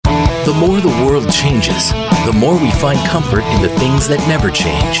The more the world changes, the more we find comfort in the things that never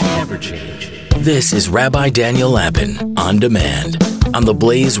change. This is Rabbi Daniel Lapin On Demand on the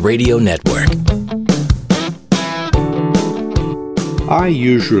Blaze Radio Network. I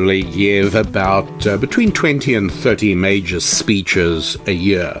usually give about between 20 and 30 major speeches a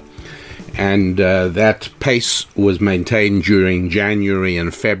year. And that pace was maintained during January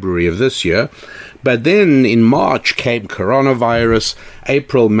and February of this year. But then in March came coronavirus,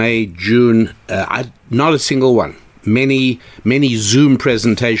 April, May, June, not a single one. Many Zoom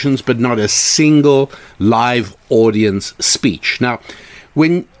presentations, but not a single live audience speech. Now,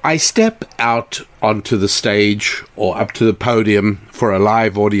 when I step out onto the stage or up to the podium for a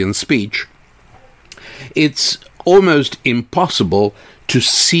live audience speech, it's almost impossible to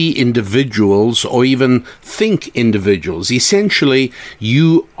see individuals or even think individuals. Essentially,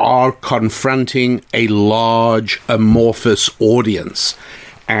 you are confronting a large, amorphous audience.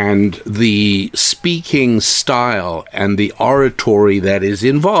 And the speaking style and the oratory that is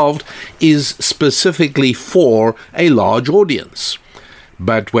involved is specifically for a large audience.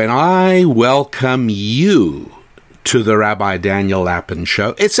 But when I welcome you to the Rabbi Daniel Lapin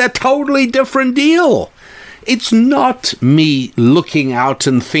Show, it's a totally different deal. It's not me looking out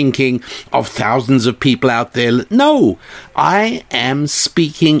and thinking of thousands of people out there. No, I am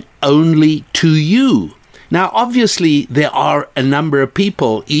speaking only to you. Now, obviously, there are a number of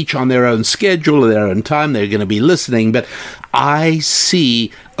people, each on their own schedule, their own time, they're going to be listening, but I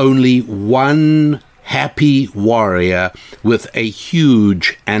see only one happy warrior with a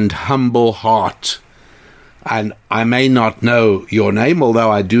huge and humble heart. And I may not know your name, although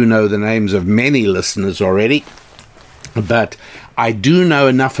I do know the names of many listeners already. But I do know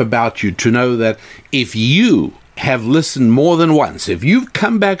enough about you to know that if you have listened more than once, if you've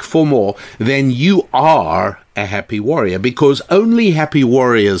come back for more, then you are a happy warrior, because only happy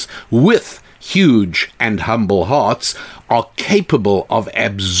warriors with huge and humble hearts are capable of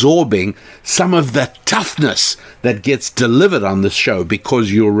absorbing some of the toughness that gets delivered on this show,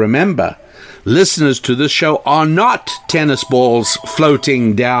 because you'll remember, listeners to this show are not tennis balls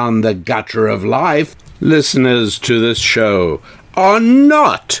floating down the gutter of life. Listeners to this show are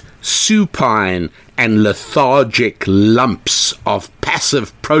not supine and lethargic lumps of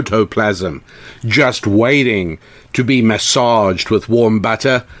passive protoplasm just waiting to be massaged with warm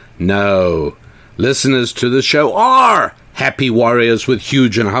butter. No. Listeners to this show are happy warriors with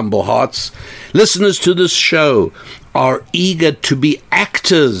huge and humble hearts. Listeners to this show are eager to be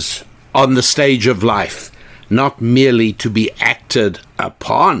actors on the stage of life, not merely to be acted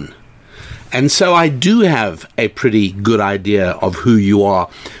upon. And so I do have a pretty good idea of who you are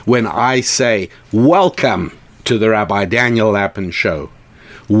when I say, welcome to the Rabbi Daniel Lapin Show,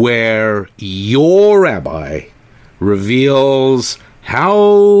 where your rabbi reveals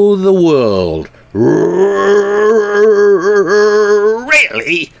how the world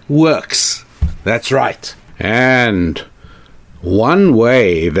really works. That's right. And one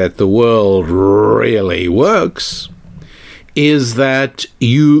way that the world really works is that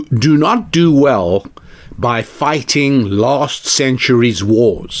you do not do well by fighting last century's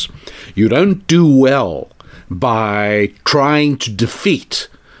wars. You don't do well by trying to defeat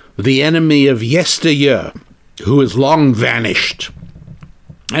the enemy of yesteryear, who is long vanished.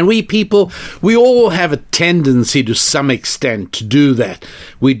 And we people, we all have a tendency to some extent to do that.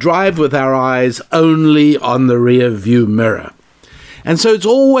 We drive with our eyes only on the rear view mirror. And so it's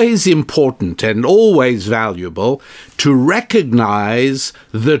always important and always valuable to recognize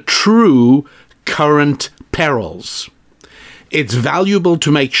the true current perils. It's valuable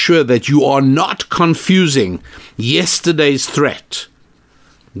to make sure that you are not confusing yesterday's threat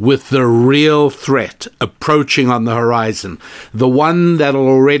with the real threat approaching on the horizon, the one that'll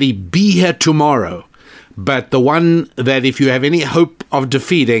already be here tomorrow, but the one that if you have any hope of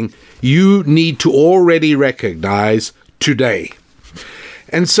defeating, you need to already recognize today.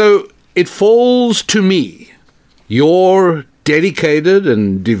 And so it falls to me, your dedicated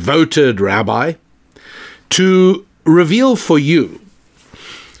and devoted rabbi, to reveal for you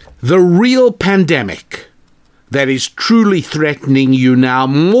the real pandemic that is truly threatening you now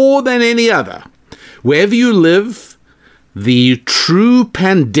more than any other. Wherever you live, the true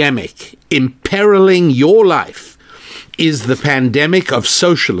pandemic imperiling your life is the pandemic of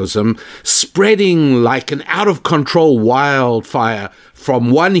socialism spreading like an out-of-control wildfire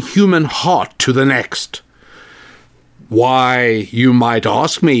from one human heart to the next. Why, you might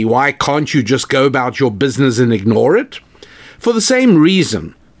ask me, why can't you just go about your business and ignore it? For the same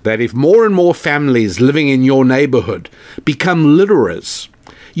reason that if more and more families living in your neighborhood become litterers,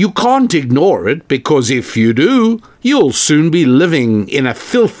 You can't ignore it, because if you do, you'll soon be living in a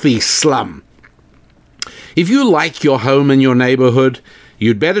filthy slum. If you like your home and your neighborhood,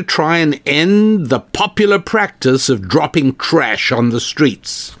 you'd better try and end the popular practice of dropping trash on the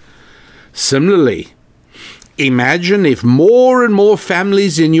streets. Similarly, imagine if more and more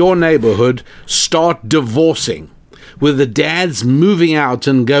families in your neighborhood start divorcing, with the dads moving out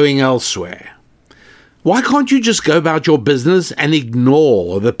and going elsewhere. Why can't you just go about your business and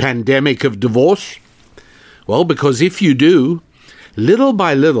ignore the pandemic of divorce? Well, because if you do, little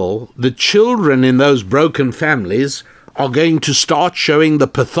by little, the children in those broken families are going to start showing the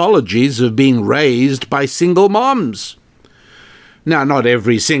pathologies of being raised by single moms. Now, not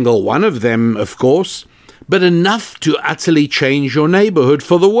every single one of them, of course, but enough to utterly change your neighborhood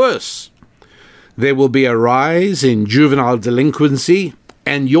for the worse. There will be a rise in juvenile delinquency,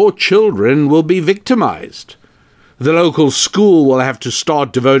 and your children will be victimized. The local school will have to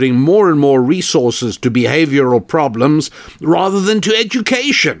start devoting more and more resources to behavioral problems rather than to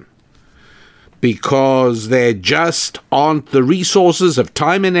education, because there just aren't the resources of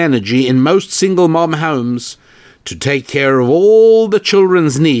time and energy in most single-mom homes to take care of all the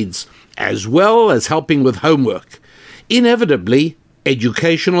children's needs, as well as helping with homework. Inevitably,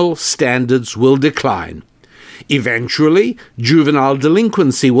 educational standards will decline. Eventually, juvenile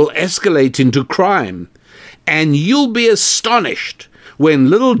delinquency will escalate into crime, and you'll be astonished when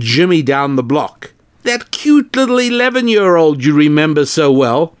little Jimmy down the block, that cute little 11-year-old you remember so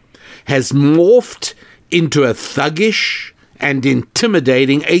well, has morphed into a thuggish and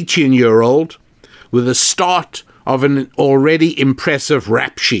intimidating 18-year-old with the start of an already impressive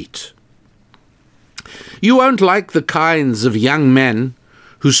rap sheet. You won't like the kinds of young men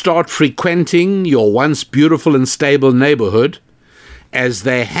who start frequenting your once beautiful and stable neighborhood as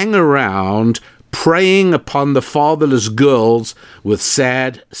they hang around preying upon the fatherless girls with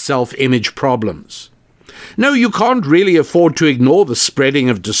sad self-image problems. No, you can't really afford to ignore the spreading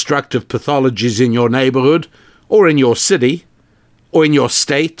of destructive pathologies in your neighborhood, or in your city, or in your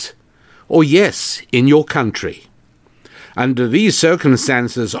state, or yes, in your country. Under these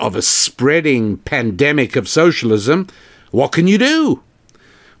circumstances of a spreading pandemic of socialism, what can you do?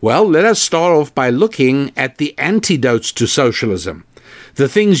 Well, let us start off by looking at the antidotes to socialism, the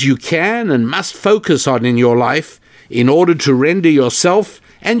things you can and must focus on in your life in order to render yourself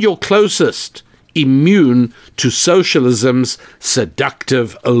and your closest immune to socialism's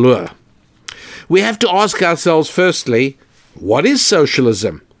seductive allure. We have to ask ourselves, firstly, what is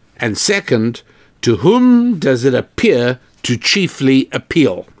socialism? And second, to whom does it appear to chiefly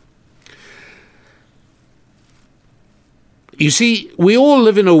appeal? You see, we all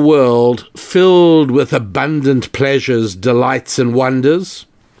live in a world filled with abundant pleasures, delights, and wonders.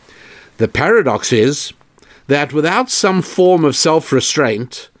 The paradox is that without some form of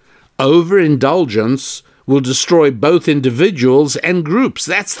self-restraint, overindulgence will destroy both individuals and groups.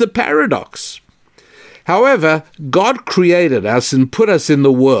 That's the paradox. However, God created us and put us in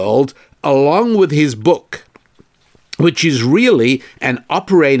the world along with his book, which is really an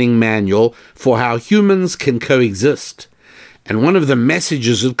operating manual for how humans can coexist. And one of the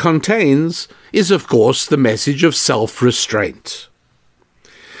messages it contains is, of course, the message of self-restraint.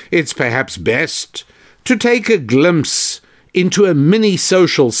 It's perhaps best to take a glimpse into a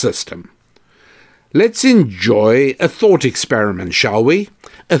mini-social system. Let's enjoy a thought experiment, shall we?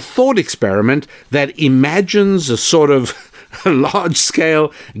 A thought experiment that imagines a sort of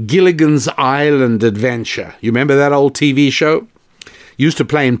large-scale Gilligan's Island adventure. You remember that old TV show? Used to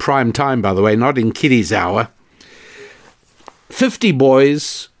play in prime time, by the way, not in kiddies' hour. 50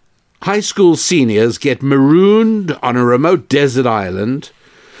 boys, high school seniors, get marooned on a remote desert island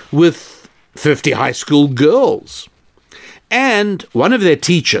with 50 high school girls. And one of their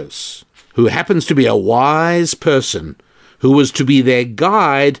teachers, who happens to be a wise person, who was to be their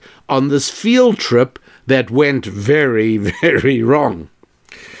guide on this field trip that went very, very wrong.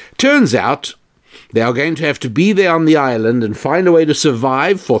 Turns out they are going to have to be there on the island and find a way to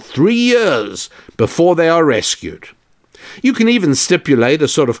survive for 3 years before they are rescued. You can even stipulate a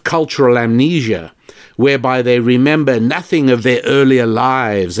sort of cultural amnesia, whereby they remember nothing of their earlier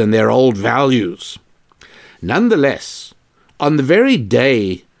lives and their old values. Nonetheless, on the very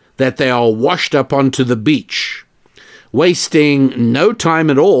day that they are washed up onto the beach, wasting no time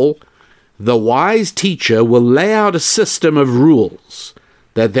at all, the wise teacher will lay out a system of rules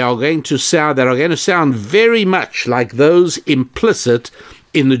that are going to sound very much like those implicit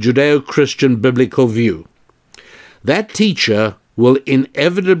in the Judeo-Christian biblical view. That teacher will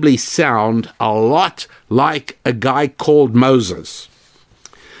inevitably sound a lot like a guy called Moses.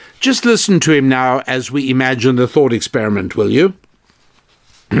 Just listen to him now as we imagine the thought experiment, will you?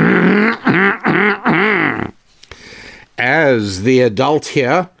 As the adult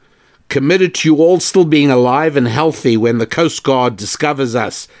here, committed to you all still being alive and healthy when the Coast Guard discovers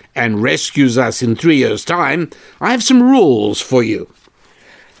us and rescues us in 3 years' time, I have some rules for you.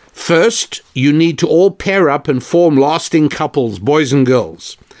 First, you need to all pair up and form lasting couples, boys and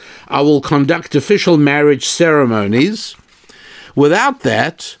girls. I will conduct official marriage ceremonies. Without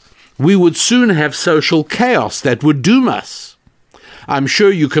that, we would soon have social chaos that would doom us. I'm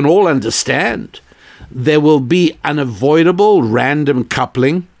sure you can all understand. There will be unavoidable random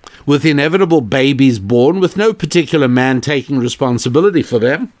coupling, with inevitable babies born with no particular man taking responsibility for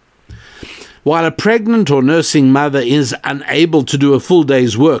them. While a pregnant or nursing mother is unable to do a full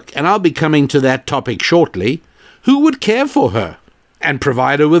day's work, and I'll be coming to that topic shortly, who would care for her and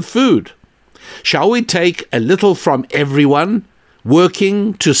provide her with food? Shall we take a little from everyone,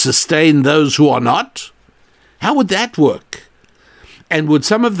 working to sustain those who are not? How would that work? And would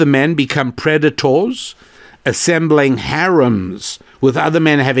some of the men become predators, assembling harems with other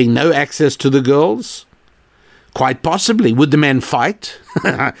men having no access to the girls? Quite possibly. Would the men fight?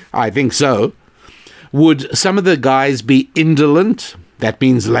 I think so. Would some of the guys be indolent? That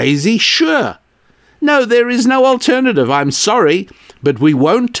means lazy? Sure. No, there is no alternative. I'm sorry, but we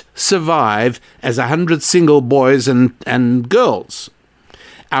won't survive as 100 single boys and girls.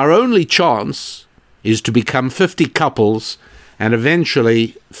 Our only chance is to become 50 couples and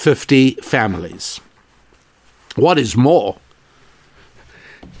eventually 50 families. What is more,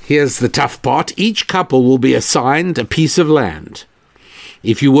 here's the tough part, each couple will be assigned a piece of land.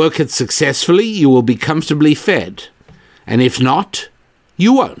 If you work it successfully, you will be comfortably fed, and if not,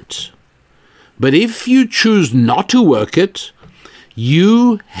 you won't. But if you choose not to work it,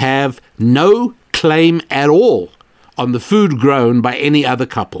 you have no claim at all on the food grown by any other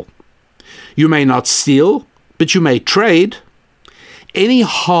couple. You may not steal, but you may trade. Any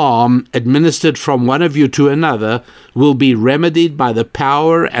harm administered from one of you to another will be remedied by the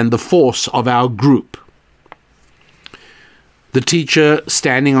power and the force of our group. The teacher,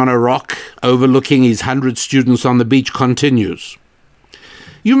 standing on a rock overlooking his 100 students on the beach, continues.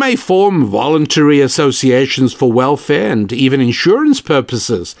 You may form voluntary associations for welfare and even insurance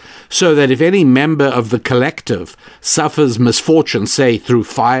purposes, so that if any member of the collective suffers misfortune, say through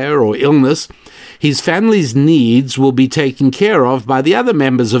fire or illness, his family's needs will be taken care of by the other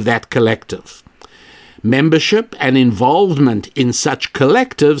members of that collective. Membership and involvement in such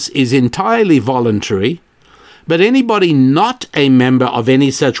collectives is entirely voluntary, but anybody not a member of any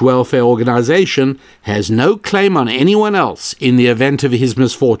such welfare organization has no claim on anyone else in the event of his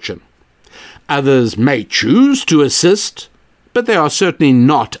misfortune. Others may choose to assist, but they are certainly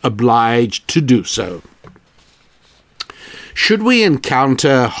not obliged to do so. Should we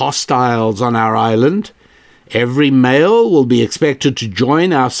encounter hostiles on our island, every male will be expected to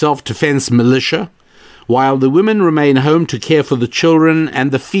join our self-defense militia, while the women remain home to care for the children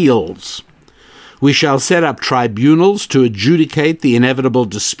and the fields. We shall set up tribunals to adjudicate the inevitable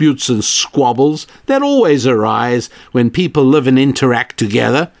disputes and squabbles that always arise when people live and interact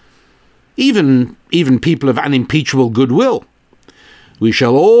together, even people of unimpeachable goodwill. We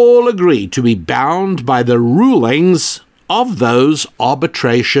shall all agree to be bound by the rulings of those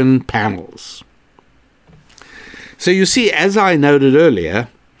arbitration panels. So you see, as I noted earlier,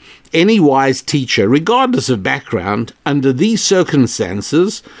 any wise teacher, regardless of background, under these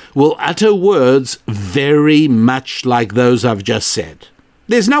circumstances, will utter words very much like those I've just said.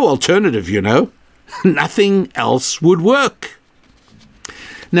 There's no alternative, you know. Nothing else would work.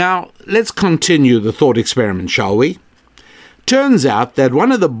 Now, let's continue the thought experiment, shall we? Turns out that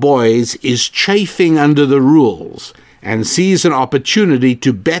one of the boys is chafing under the rules and sees an opportunity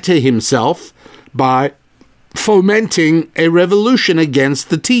to better himself by fomenting a revolution against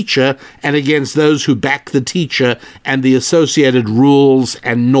the teacher and against those who back the teacher and the associated rules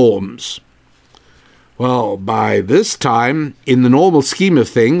and norms. Well, by this time, in the normal scheme of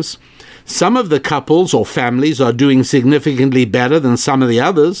things, some of the couples or families are doing significantly better than some of the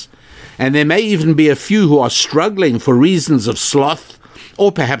others, and there may even be a few who are struggling for reasons of sloth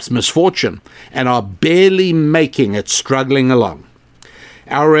or perhaps misfortune, and are barely making it struggling along.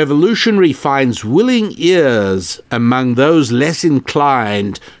 Our revolutionary finds willing ears among those less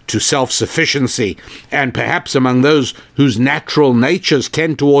inclined to self-sufficiency, and perhaps among those whose natural natures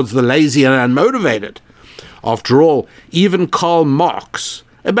tend towards the lazy and unmotivated. After all, even Karl Marx,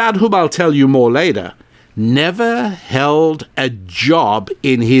 about whom I'll tell you more later, never held a job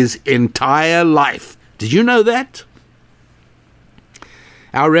in his entire life. Did you know that?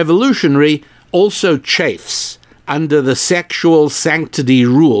 Our revolutionary also chafes under the sexual sanctity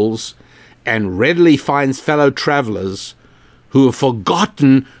rules and readily finds fellow travelers who have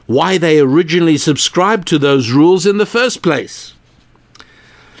forgotten why they originally subscribed to those rules in the first place.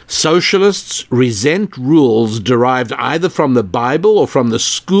 Socialists resent rules derived either from the Bible or from the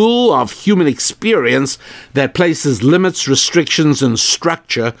school of human experience that places limits, restrictions, and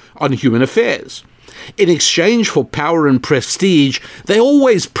structure on human affairs. In exchange for power and prestige, they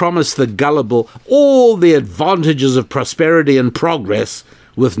always promise the gullible all the advantages of prosperity and progress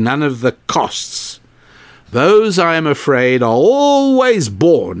with none of the costs. Those, I am afraid, are always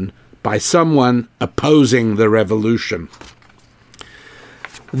born by someone opposing the revolution.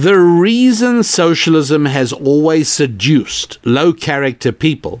 The reason socialism has always seduced low-character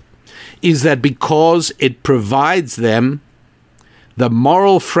people is that because it provides them the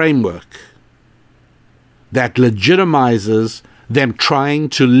moral framework that legitimizes them trying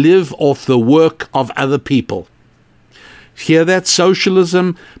to live off the work of other people. Hear that?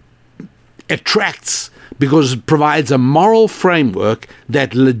 Socialism attracts because it provides a moral framework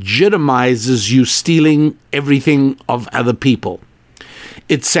that legitimizes you stealing everything of other people.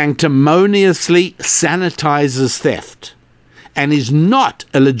 It sanctimoniously sanitizes theft and is not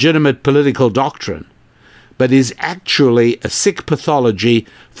a legitimate political doctrine, but is actually a sick pathology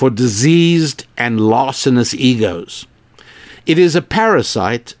for diseased and larcenous egos. It is a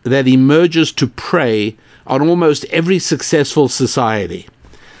parasite that emerges to prey on almost every successful society.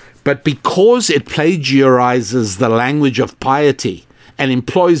 But because it plagiarizes the language of piety and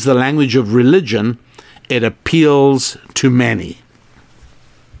employs the language of religion, it appeals to many.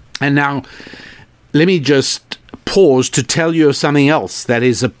 And now, let me just pause to tell you of something else that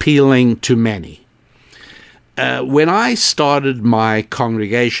is appealing to many. When I started my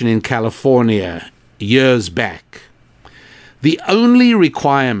congregation in California years back, the only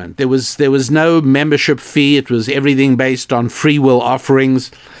requirement, there was no membership fee, it was everything based on free will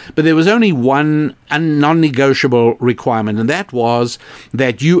offerings, but there was only one non-negotiable requirement, and that was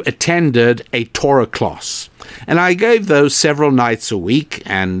that you attended a Torah class. And I gave those several nights a week,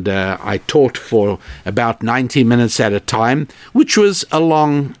 and I taught for about 90 minutes at a time, which was a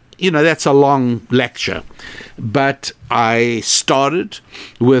long, that's a long lecture. But I started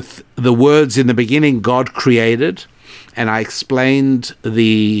with the words in the beginning, God created, and I explained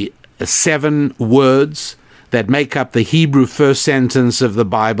the 7 words that make up the Hebrew first sentence of the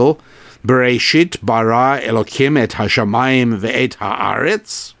Bible, Bereshit bara Elokim et hashamayim ve'et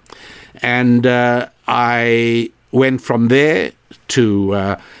haaretz. And I went from there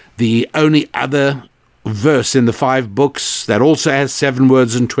to the only other verse in the 5 books that also has 7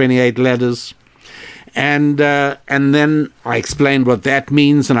 words and 28 letters. And then I explained what that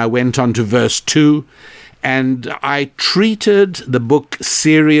means, and I went on to verse 2. And I treated the book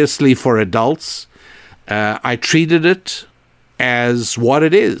seriously for adults. I treated it as what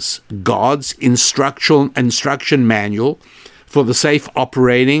it is, God's instruction manual for the safe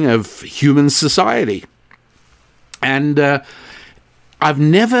operating of human society. And I've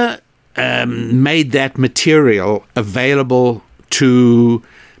never made that material available to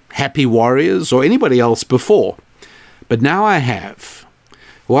Happy Warriors or anybody else before. But now I have.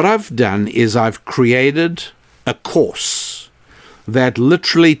 What I've done is I've created a course that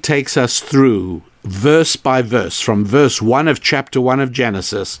literally takes us through verse by verse, from verse 1 of chapter 1 of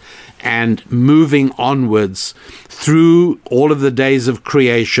Genesis and moving onwards through all of the days of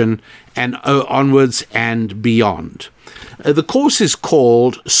creation and onwards and beyond. The course is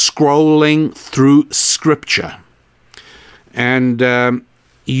called Scrolling Through Scripture. And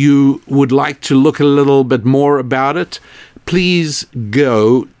you would like to look a little bit more about it, please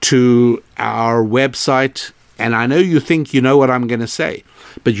go to our website. And I know you think you know what I'm going to say,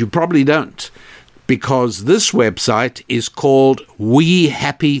 but you probably don't, because this website is called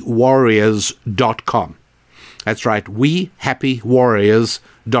WeHappyWarriors.com. That's right,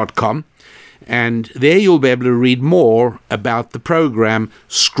 WeHappyWarriors.com. And there you'll be able to read more about the program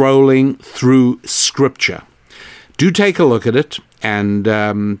Scrolling Through Scripture. Do take a look at it and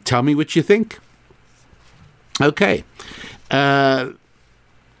tell me what you think. Okay. A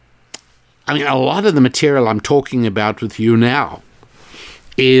lot of the material I'm talking about with you now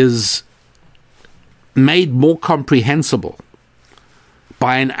is made more comprehensible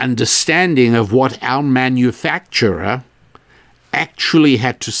by an understanding of what our manufacturer actually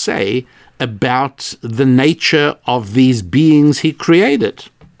had to say about the nature of these beings he created,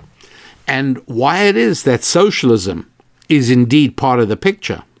 and why it is that socialism is indeed part of the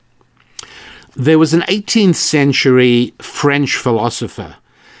picture. There was an 18th century French philosopher.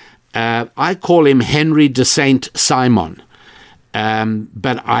 I call him Henry de Saint-Simon,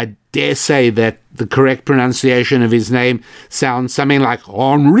 but I dare say that the correct pronunciation of his name sounds something like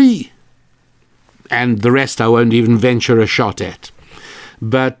Henri. and the rest I won't even venture a shot at.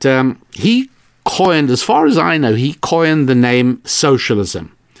 But he coined, as far as I know, he coined the name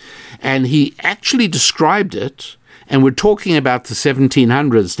socialism. And he actually described it, and we're talking about the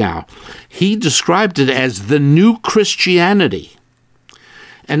 1700s now, he described it as the new Christianity.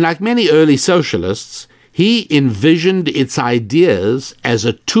 And like many early socialists, he envisioned its ideas as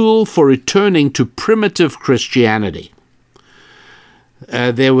a tool for returning to primitive Christianity.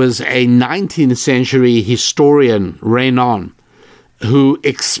 There was a 19th century historian, Renan, who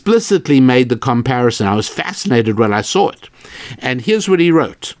explicitly made the comparison. I was fascinated when I saw it. And here's what he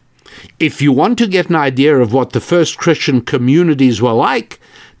wrote. If you want to get an idea of what the first Christian communities were like,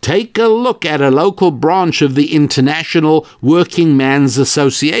 take a look at a local branch of the International Working Man's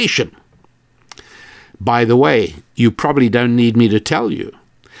Association. By the way, you probably don't need me to tell you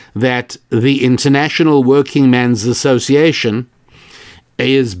that the International Working Man's Association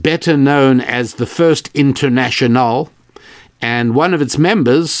is better known as the First International, and one of its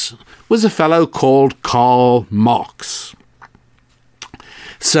members was a fellow called Karl Marx.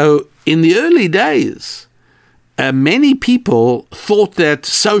 So in the early days, many people thought that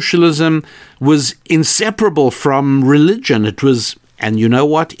socialism was inseparable from religion. It was, and you know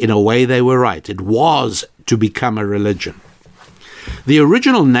what? In a way they were right. It was to become a religion. The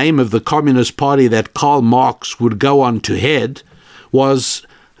original name of the Communist Party that Karl Marx would go on to head was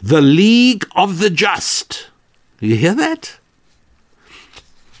the League of the Just. You hear that?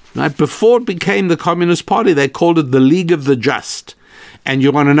 Right, before it became the Communist Party, they called it the League of the Just. And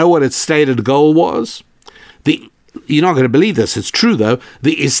you want to know what its stated goal was? You're not going to believe this, it's true though,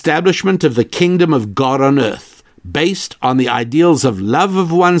 the establishment of the kingdom of God on earth, based on the ideals of love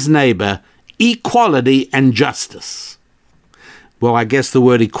of one's neighbor, equality, and justice. Well, I guess the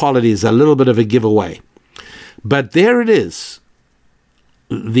word equality is a little bit of a giveaway. But there it is.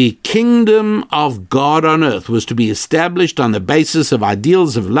 The kingdom of God on earth was to be established on the basis of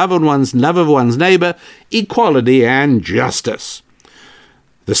ideals of love of one's neighbor, equality, and justice.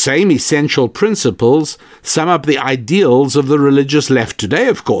 The same essential principles sum up the ideals of the religious left today,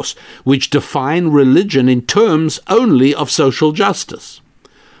 of course, which define religion in terms only of social justice.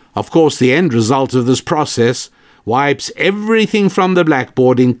 Of course, the end result of this process wipes everything from the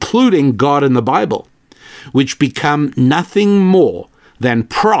blackboard, including God and the Bible, which become nothing more than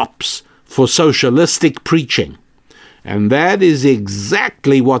props for socialistic preaching. And that is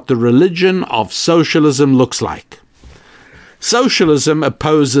exactly what the religion of socialism looks like. Socialism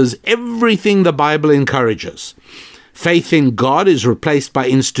opposes everything the Bible encourages. Faith in God is replaced by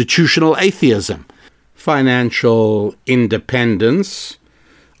institutional atheism. Financial independence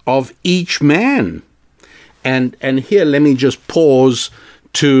of each man. And here, let me just pause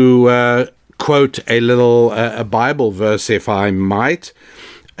to quote a little a Bible verse, if I might.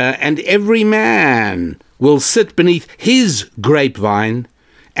 And every man will sit beneath his grapevine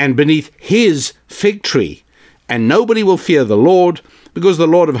and beneath his fig tree, and nobody will fear the Lord, because the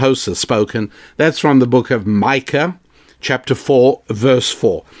Lord of hosts has spoken. That's from the book of Micah, chapter 4, verse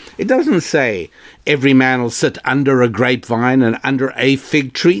 4. It doesn't say every man will sit under a grapevine and under a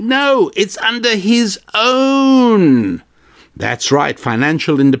fig tree. No, it's under his own. That's right,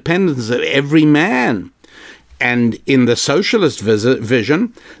 financial independence of every man. And in the socialist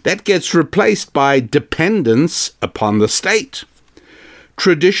vision, that gets replaced by dependence upon the state.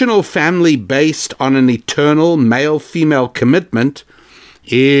 Traditional family based on an eternal male-female commitment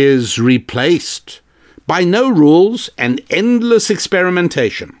is replaced by no rules and endless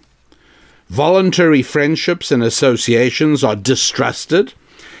experimentation. Voluntary friendships and associations are distrusted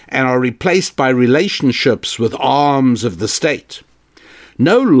and are replaced by relationships with arms of the state.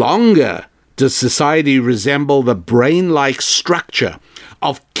 No longer does society resemble the brain-like structure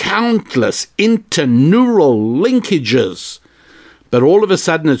of countless interneural linkages, but all of a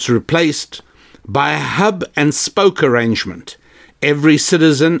sudden it's replaced by a hub-and-spoke arrangement. Every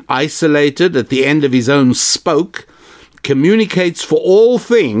citizen, isolated at the end of his own spoke, communicates for all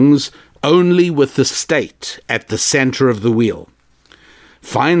things only with the state at the center of the wheel.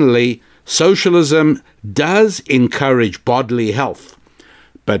 Finally, socialism does encourage bodily health,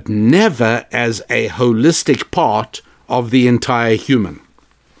 but never as a holistic part of the entire human.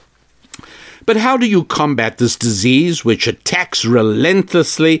 But how do you combat this disease which attacks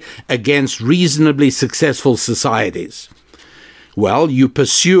relentlessly against reasonably successful societies? Well, you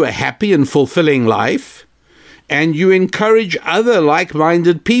pursue a happy and fulfilling life, and you encourage other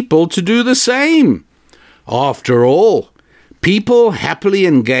like-minded people to do the same. After all, people happily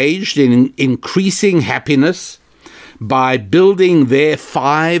engaged in increasing happiness by building their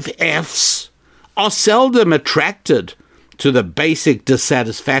 5 Fs are seldom attracted to the basic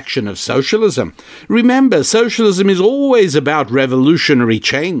dissatisfaction of socialism. Remember, socialism is always about revolutionary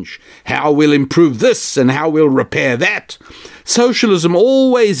change. How we'll improve this and how we'll repair that. Socialism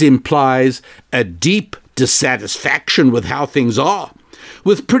always implies a deep dissatisfaction with how things are,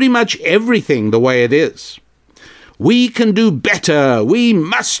 with pretty much everything the way it is. We can do better, we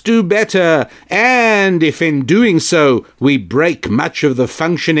must do better, and if in doing so we break much of the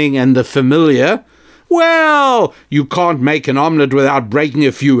functioning and the familiar, well, you can't make an omelette without breaking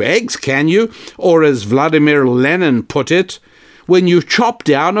a few eggs, can you? Or as Vladimir Lenin put it, when you chop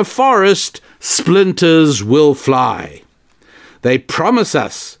down a forest, splinters will fly. They promise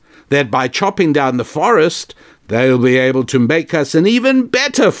us that by chopping down the forest, they'll be able to make us an even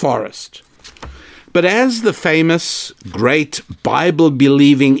better forest. But as the famous, great,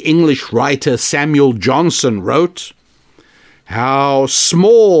 Bible-believing English writer Samuel Johnson wrote, how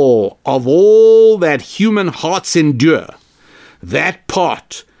small of all that human hearts endure, that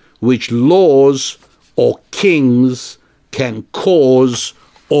part which laws or kings can cause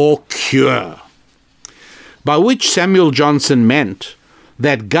or cure. By which Samuel Johnson meant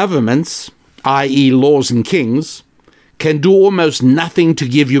that governments, i.e. laws and kings, can do almost nothing to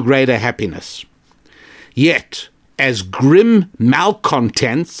give you greater happiness. Yet, as grim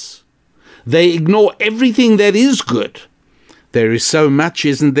malcontents, they ignore everything that is good. There is so much,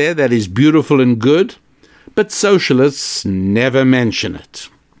 isn't there, that is beautiful and good, but socialists never mention it.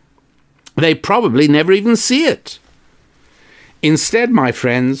 They probably never even see it. Instead, my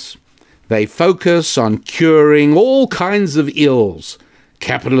friends, they focus on curing all kinds of ills,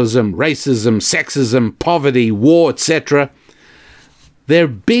 capitalism, racism, sexism, poverty, war, etc. They're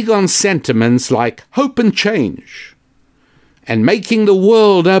big on sentiments like hope and change, and making the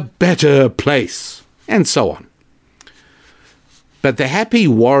world a better place, and so on. But the happy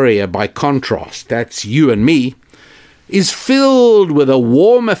warrior, by contrast, that's you and me, is filled with a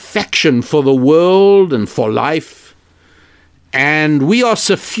warm affection for the world and for life, and we are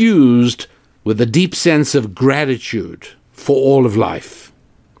suffused with a deep sense of gratitude for all of life.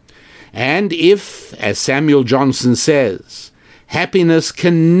 And if, as Samuel Johnson says, happiness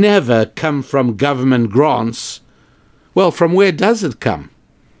can never come from government grants, well, from where does it come?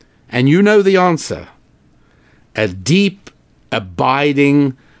 And you know the answer. A deep,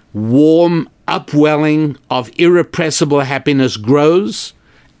 abiding, warm upwelling of irrepressible happiness grows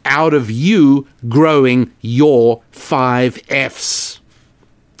out of you growing your 5 Fs.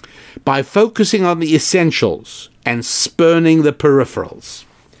 By focusing on the essentials and spurning the peripherals.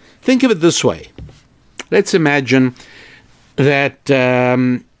 Think of it this way. Let's imagine that,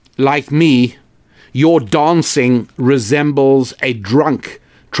 like me, your dancing resembles a drunk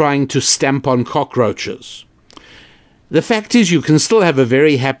trying to stamp on cockroaches. The fact is, you can still have a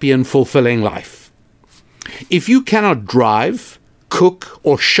very happy and fulfilling life. If you cannot drive, cook,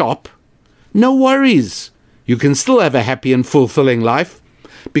 or shop, no worries. You can still have a happy and fulfilling life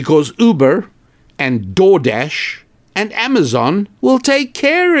because Uber and DoorDash and Amazon will take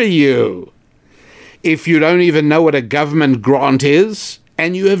care of you. If you don't even know what a government grant is,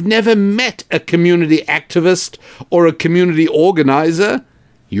 and you have never met a community activist or a community organizer,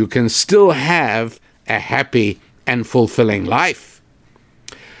 you can still have a happy and fulfilling life.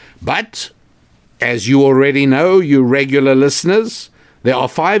 But, as you already know, you regular listeners, there are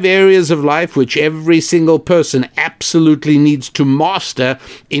 5 areas of life which every single person absolutely needs to master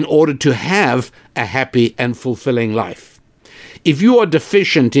in order to have a happy and fulfilling life. If you are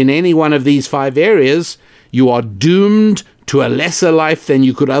deficient in any one of these 5 areas, you are doomed to a lesser life than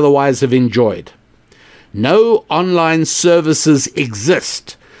you could otherwise have enjoyed. No online services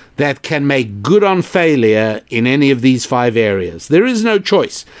exist that can make good on failure in any of these 5 areas. There is no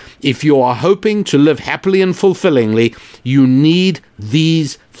choice. If you are hoping to live happily and fulfillingly, you need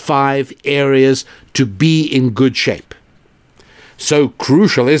these 5 areas to be in good shape. So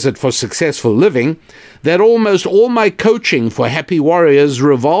crucial is it for successful living that almost all my coaching for happy warriors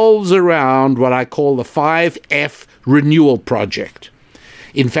revolves around what I call the 5F Renewal Project.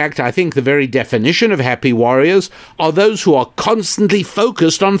 In fact, I think the very definition of happy warriors are those who are constantly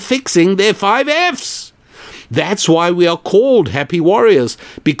focused on fixing their 5 Fs. That's why we are called happy warriors,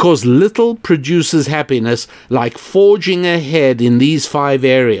 because little produces happiness like forging ahead in these 5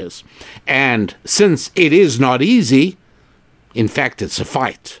 areas. And since it is not easy, in fact, it's a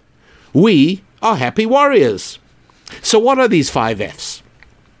fight, we are happy warriors. So what are these 5 Fs?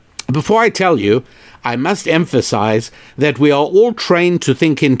 Before I tell you, I must emphasize that we are all trained to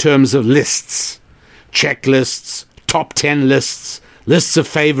think in terms of lists, checklists, top 10 lists, lists of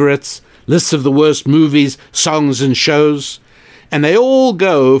favorites, lists of the worst movies, songs, and shows. And they all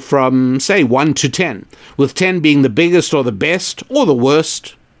go from, say, 1 to 10, with 10 being the biggest or the best or the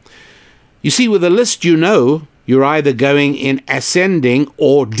worst. You see, with a list, you're either going in ascending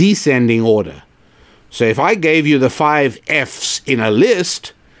or descending order. So if I gave you the 5 Fs in a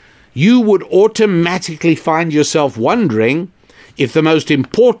list, you would automatically find yourself wondering if the most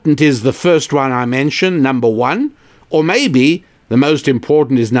important is the first one I mentioned, number 1, or maybe the most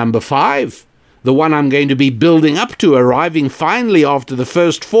important is number 5, the one I'm going to be building up to, arriving finally after the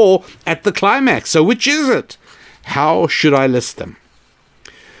first 4 at the climax. So which is it? How should I list them?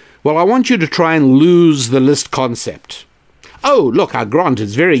 Well, I want you to try and lose the list concept. Oh, look, I grant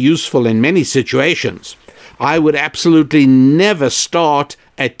it's very useful in many situations. I would absolutely never start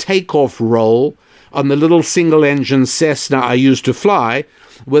a takeoff roll on the little single-engine Cessna I used to fly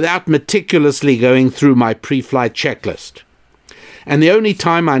without meticulously going through my pre-flight checklist. And the only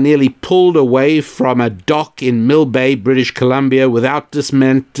time I nearly pulled away from a dock in Mill Bay, British Columbia, without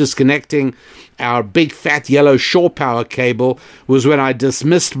disconnecting our big fat yellow shore power cable was when I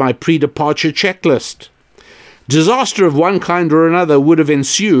dismissed my pre-departure checklist. Disaster of one kind or another would have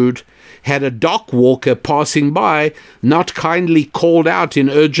ensued had a dock walker passing by not kindly called out in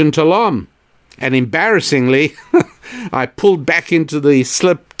urgent alarm. And embarrassingly, I pulled back into the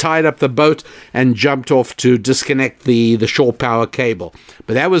slip, tied up the boat, and jumped off to disconnect the shore power cable.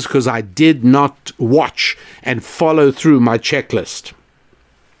 But that was because I did not watch and follow through my checklist.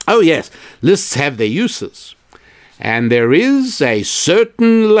 Oh yes, lists have their uses. And there is a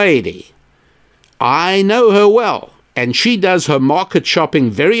certain lady. I know her well, and she does her market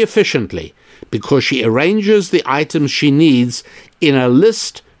shopping very efficiently because she arranges the items she needs in a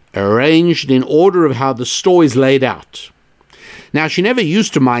list arranged in order of how the store is laid out. Now, she never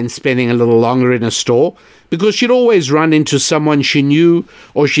used to mind spending a little longer in a store because she'd always run into someone she knew,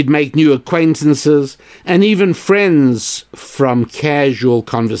 or she'd make new acquaintances and even friends from casual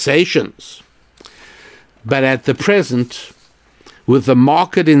conversations. But at the present, with the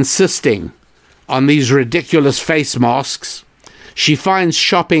market insisting on these ridiculous face masks, she finds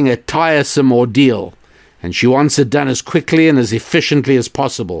shopping a tiresome ordeal, and she wants it done as quickly and as efficiently as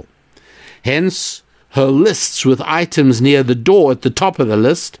possible. Hence, her lists with items near the door at the top of the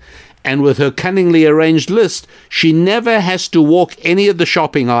list, and with her cunningly arranged list, she never has to walk any of the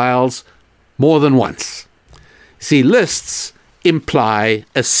shopping aisles more than once. See, lists imply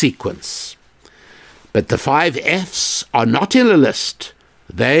a sequence. But the 5 Fs are not in a list.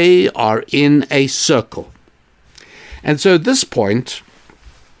 They are in a circle. And so at this point,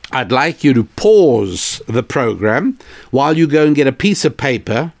 I'd like you to pause the program while you go and get a piece of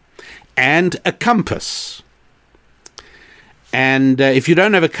paper and a compass. And if you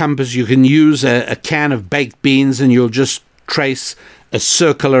don't have a compass, you can use a can of baked beans, and you'll just trace a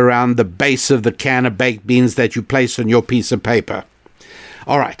circle around the base of the can of baked beans that you place on your piece of paper.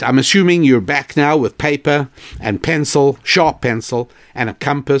 All right, I'm assuming you're back now with paper and pencil, sharp pencil, and a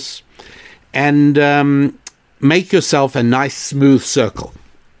compass, and make yourself a nice smooth circle.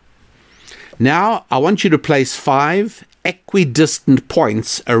 Now, I want you to place 5 equidistant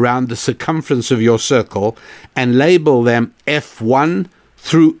points around the circumference of your circle and label them F1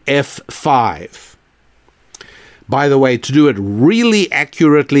 through F5. By the way, to do it really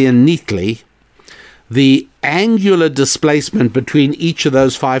accurately and neatly, the angular displacement between each of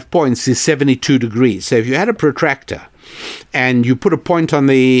those 5 points is 72 degrees. So if you had a protractor and you put a point on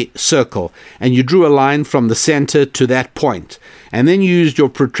the circle and you drew a line from the center to that point, and then you used your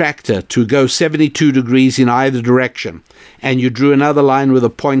protractor to go 72 degrees in either direction, and you drew another line with a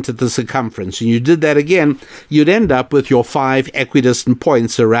point at the circumference, and you did that again, you'd end up with your 5 equidistant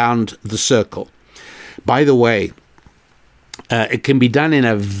points around the circle. By the way, it can be done in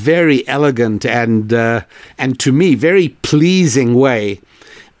a very elegant and to me very pleasing way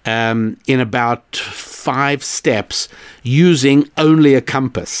in about 5 steps using only a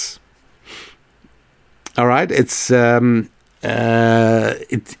compass. All right, it's a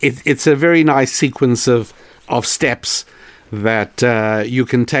very nice sequence of steps that you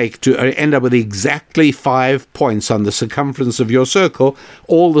can take to end up with exactly 5 points on the circumference of your circle,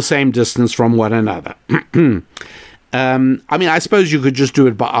 all the same distance from one another. I mean, I suppose you could just do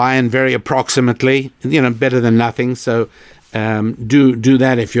it by eye and very approximately, better than nothing. So do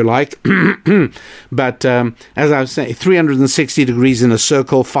that if you like. But as I was saying, 360 degrees in a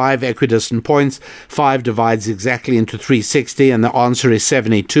circle, 5 equidistant points, 5 divides exactly into 360, and the answer is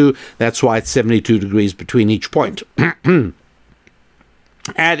 72. That's why it's 72 degrees between each point.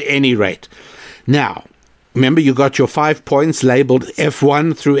 At any rate. Now, remember you got your 5 points labeled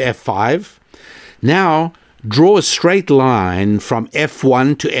F1 through F5. Now, draw a straight line from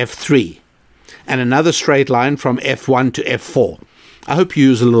F1 to F3. and another straight line from F1 to F4. I hope you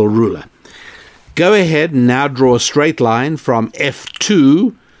use a little ruler. Go ahead and now draw a straight line from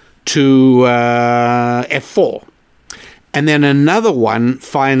F2 to F4. And then another one,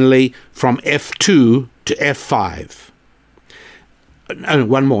 finally, from F2 to F5. Oh,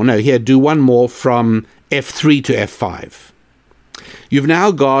 one more. No, here, do one more from F3 to F5. You've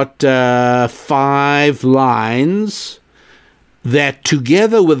now got 5 lines that,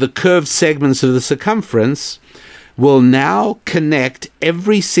 together with the curved segments of the circumference, will now connect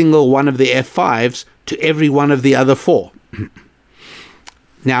every single one of the F5s to every one of the other 4.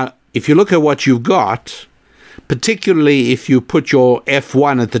 Now, if you look at what you've got, particularly if you put your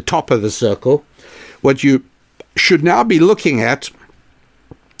F1 at the top of the circle, what you should now be looking at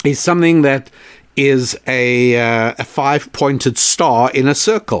is something that is a 5-pointed star in a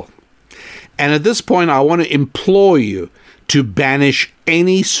circle. And at this point, I want to implore you to banish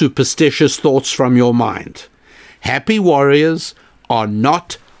any superstitious thoughts from your mind. Happy warriors are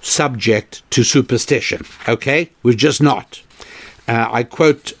not subject to superstition, okay? We're just not. I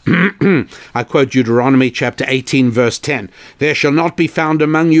quote Deuteronomy chapter 18, verse 10. There shall not be found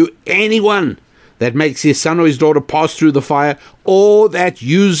among you anyone that makes his son or his daughter pass through the fire, or that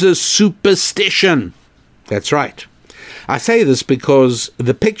uses superstition. That's right. I say this because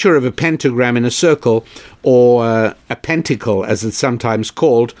the picture of a pentagram in a circle, or a pentacle as it's sometimes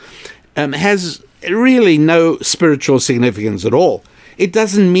called, has really no spiritual significance at all. It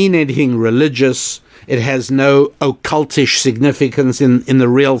doesn't mean anything religious. It has no occultish significance in the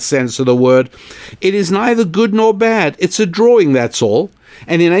real sense of the word. It is neither good nor bad. It's a drawing, that's all.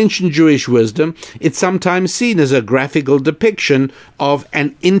 And in ancient Jewish wisdom, it's sometimes seen as a graphical depiction of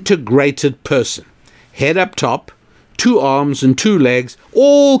an integrated person. Head up top, 2 arms and 2 legs,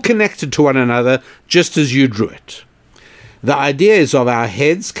 all connected to one another, just as you drew it. The idea is of our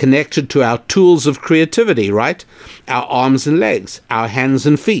heads connected to our tools of creativity, right? Our arms and legs, our hands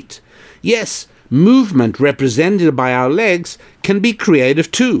and feet. Yes, movement represented by our legs can be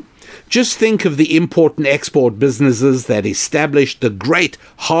creative too. Just think of the import and export businesses that established the great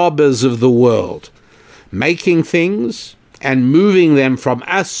harbors of the world, making things and moving them from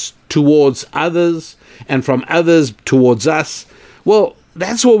us towards others and from others towards us. Well,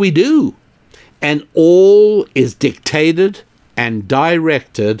 that's what we do. And all is dictated and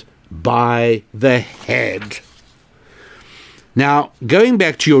directed by the head. Now, going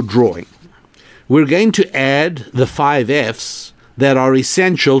back to your drawing, we're going to add the 5 F's that are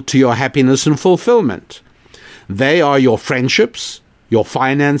essential to your happiness and fulfillment. They are your friendships, your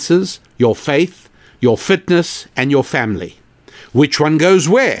finances, your faith, your fitness, and your family. Which one goes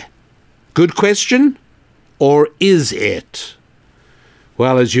where? Good question. Or is it?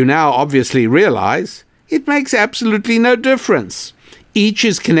 Well, as you now obviously realize, it makes absolutely no difference. Each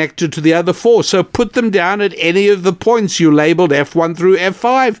is connected to the other 4, so put them down at any of the points you labeled F1 through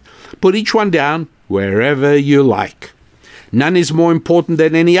F5. Put each one down wherever you like. None is more important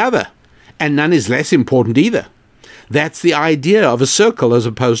than any other, and none is less important either. That's the idea of a circle as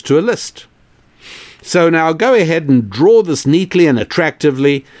opposed to a list. So now go ahead and draw this neatly and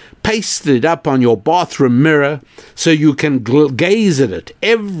attractively, paste it up on your bathroom mirror so you can gaze at it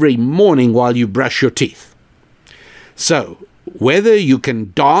every morning while you brush your teeth. So, whether you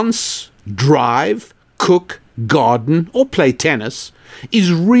can dance, drive, cook, garden, or play tennis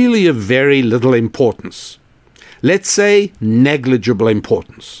is really of very little importance. Let's say negligible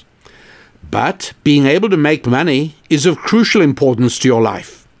importance. But being able to make money is of crucial importance to your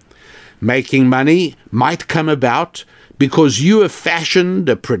life. Making money might come about because you have fashioned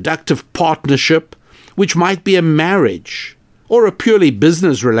a productive partnership, which might be a marriage or a purely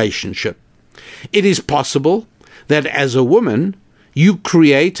business relationship. It is possible that as a woman, you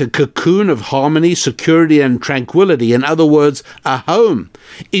create a cocoon of harmony, security, and tranquility. In other words, a home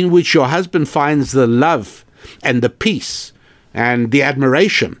in which your husband finds the love and the peace and the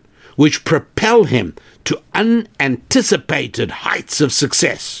admiration which propel him to unanticipated heights of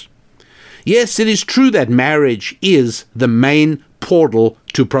success. Yes, it is true that marriage is the main portal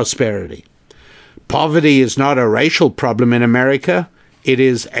to prosperity. Poverty is not a racial problem in America. It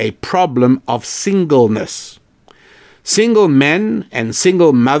is a problem of singleness. Single men and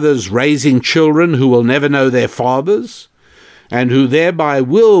single mothers raising children who will never know their fathers and who thereby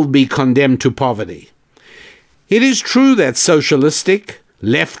will be condemned to poverty. It is true that socialistic,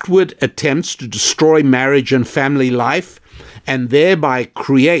 leftward attempts to destroy marriage and family life and thereby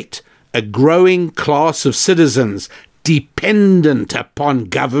create a growing class of citizens dependent upon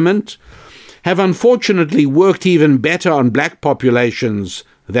government have unfortunately worked even better on black populations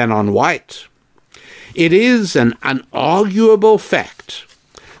than on white. It is an unarguable fact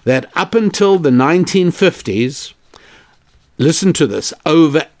that up until the 1950s, listen to this,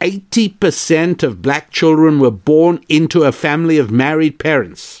 over 80% of black children were born into a family of married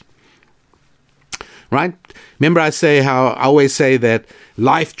parents. Right? Remember I always say that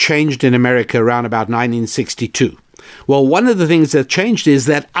life changed in America around about 1962. Well, one of the things that changed is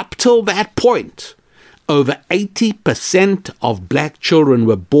that up till that point, over 80% of black children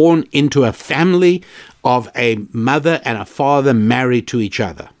were born into a family of a mother and a father married to each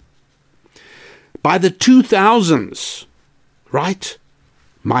other. By the 2000s, right?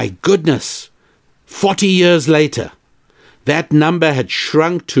 My goodness, 40 years later, that number had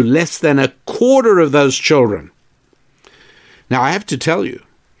shrunk to less than a quarter of those children. Now, I have to tell you,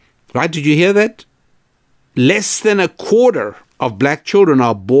 right? Did you hear that? Less than a quarter of black children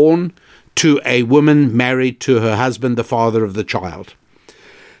are born to a woman married to her husband, the father of the child.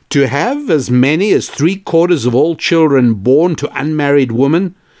 To have as many as 3/4 of all children born to unmarried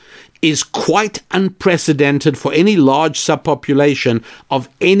women is quite unprecedented for any large subpopulation of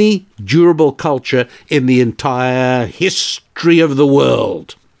any durable culture in the entire history of the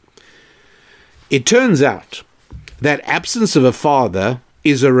world. It turns out that absence of a father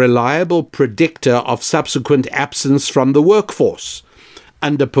is a reliable predictor of subsequent absence from the workforce,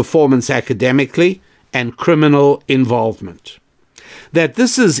 underperformance academically, and criminal involvement. That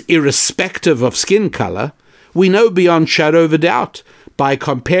this is irrespective of skin color, we know beyond shadow of a doubt by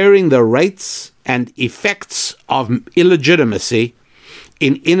comparing the rates and effects of illegitimacy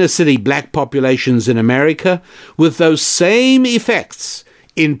in inner-city black populations in America with those same effects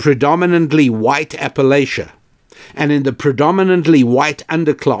in predominantly white Appalachia and in the predominantly white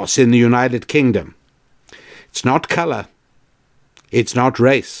underclass in the United Kingdom. It's not color. It's not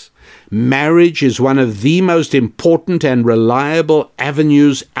race. Marriage is one of the most important and reliable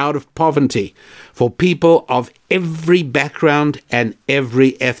avenues out of poverty for people of every background and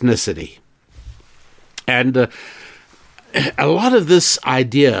every ethnicity. And a lot of this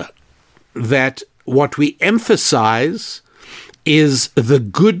idea that what we emphasize is the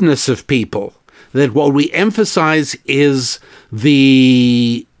goodness of people, that what we emphasize is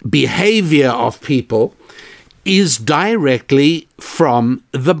the behavior of people, is directly from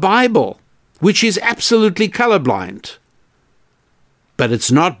the Bible, which is absolutely colorblind. But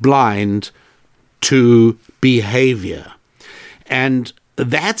it's not blind to behavior. And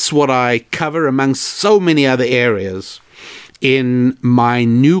that's what I cover amongst so many other areas in my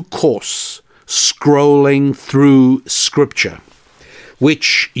new course, Scrolling Through Scripture,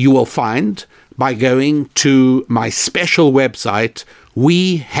 which you will find by going to my special website,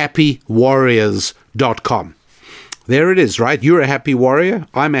 wehappywarriors.com. There it is, right? You're a happy warrior.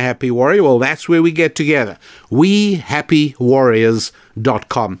 I'm a happy warrior. Well, that's where we get together.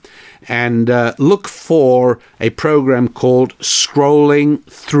 wehappywarriors.com. And look for a program called Scrolling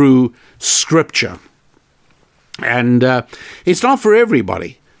Through Scripture. And it's not for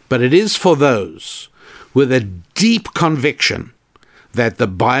everybody, but it is for those with a deep conviction that the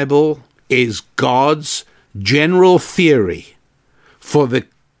Bible is God's general theory for the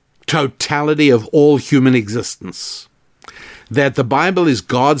totality of all human existence, that the Bible is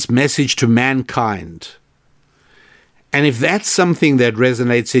God's message to mankind. And if that's something that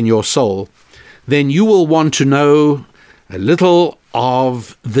resonates in your soul, then you will want to know a little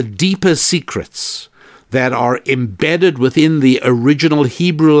of the deeper secrets that are embedded within the original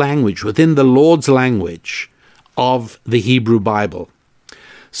Hebrew language, within the Lord's language of the Hebrew Bible.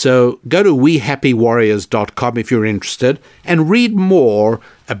 So go to wehappywarriors.com if you're interested and read more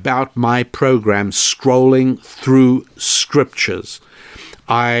about my program, Scrolling Through Scriptures.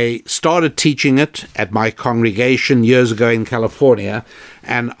 I started teaching it at my congregation years ago in California,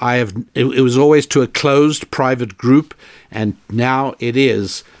 and it was always to a closed private group, and now it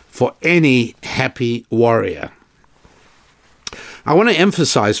is for any happy warrior. I want to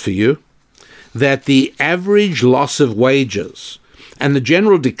emphasize for you that the average loss of wages and the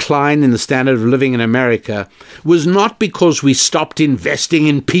general decline in the standard of living in America was not because we stopped investing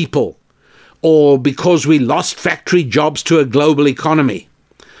in people or because we lost factory jobs to a global economy.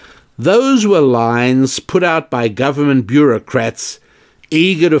 Those were lines put out by government bureaucrats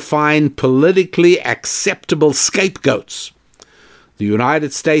eager to find politically acceptable scapegoats. The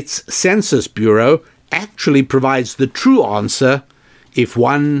United States Census Bureau actually provides the true answer if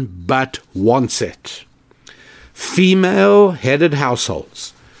one but wants it. Female-headed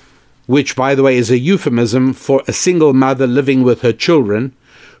households, which, by the way, is a euphemism for a single mother living with her children,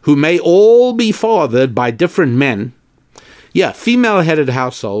 who may all be fathered by different men. Female-headed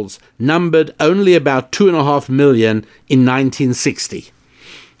households numbered only about 2.5 million in 1960.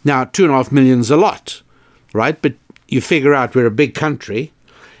 Now, 2.5 million is a lot, right? But you figure out we're a big country,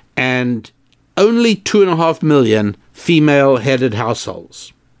 and only 2.5 million female-headed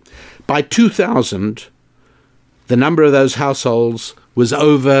households. By 2000, the number of those households was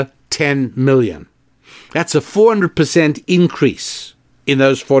over 10 million. That's a 400% increase in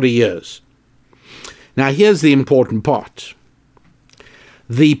those 40 years. Now, here's the important part.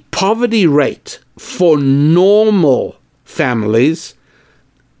 The poverty rate for normal families,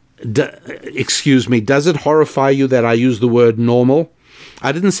 does it horrify you that I use the word normal?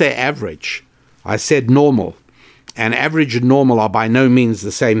 I didn't say average. I said normal. And average and normal are by no means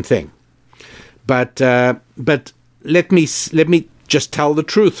the same thing. But let me just tell the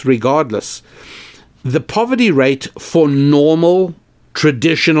truth regardless. The poverty rate for normal,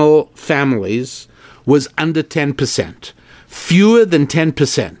 traditional families was under 10%. Fewer than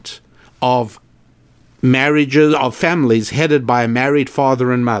 10% of marriages, of families headed by a married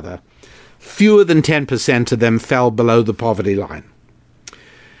father and mother, fewer than 10% of them fell below the poverty line.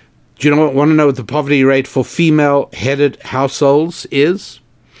 Do you want to know what the poverty rate for female-headed households is?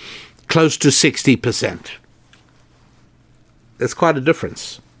 Close to 60%. That's quite a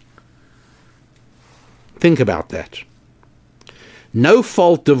difference. Think about that.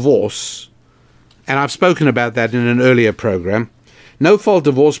 No-fault divorce, and I've spoken about that in an earlier program, no-fault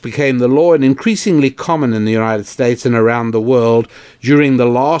divorce became the law and increasingly common in the United States and around the world during the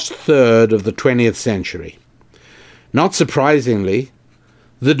last third of the 20th century. Not surprisingly,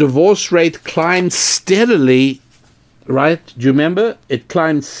 the divorce rate climbed steadily, right? Do you remember? It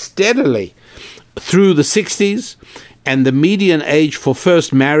climbed steadily through the 60s, and the median age for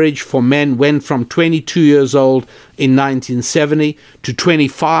first marriage for men went from 22 years old in 1970 to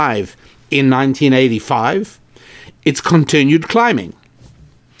 25 in 1985. It's continued climbing.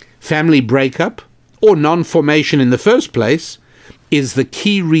 Family breakup, or non-formation in the first place, is the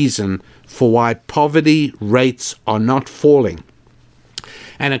key reason for why poverty rates are not falling,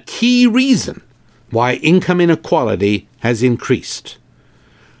 and a key reason why income inequality has increased.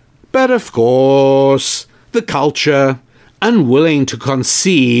 But of course, the culture, unwilling to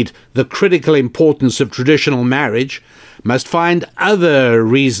concede the critical importance of traditional marriage, must find other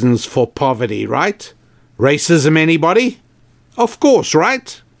reasons for poverty, right? Racism, anybody? Of course,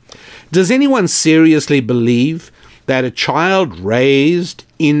 right? Does anyone seriously believe that a child raised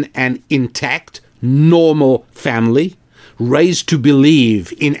in an intact, normal family, raised to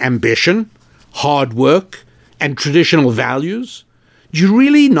believe in ambition, hard work, and traditional values, do you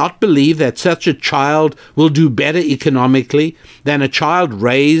really not believe that such a child will do better economically than a child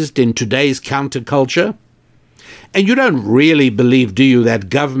raised in today's counterculture? And you don't really believe, do you, that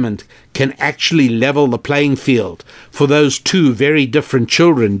government can actually level the playing field for those two very different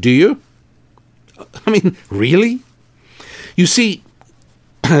children, do you? I mean, really? You see,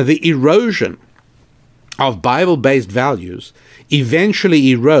 the erosion of Bible-based values eventually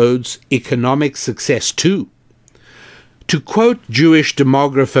erodes economic success too. To quote Jewish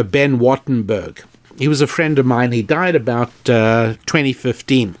demographer Ben Wattenberg, he was a friend of mine, he died about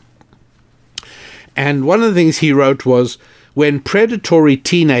 2015. And one of the things he wrote was, when predatory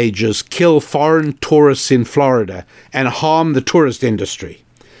teenagers kill foreign tourists in Florida and harm the tourist industry,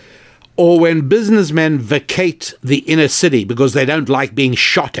 or when businessmen vacate the inner city because they don't like being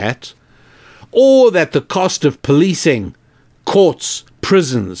shot at, or that the cost of policing, courts,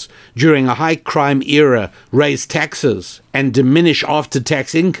 prisons during a high-crime era raise taxes and diminish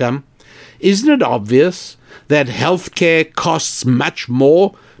after-tax income, isn't it obvious that healthcare costs much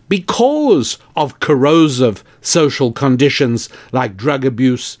more because of corrosive social conditions like drug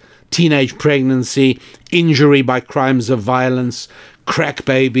abuse, teenage pregnancy, injury by crimes of violence, crack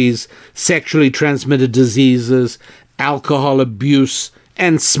babies, sexually transmitted diseases, alcohol abuse,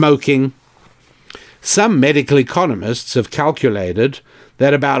 and smoking? Some medical economists have calculated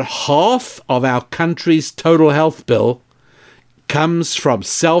that about half of our country's total health bill comes from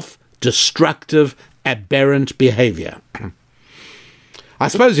self-destructive, aberrant behavior. I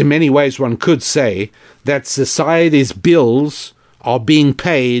suppose in many ways one could say that society's bills are being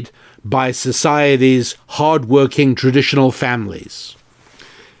paid by society's hard-working traditional families.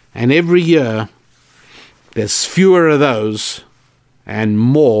 And every year, there's fewer of those and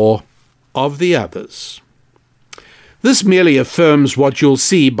more of the others. This merely affirms what you'll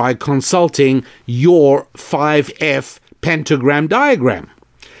see by consulting your 5F pentagram diagram.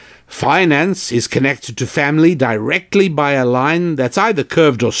 Finance is connected to family directly by a line that's either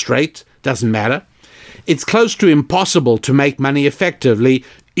curved or straight, doesn't matter. It's close to impossible to make money effectively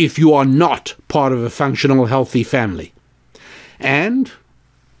if you are not part of a functional, healthy family. And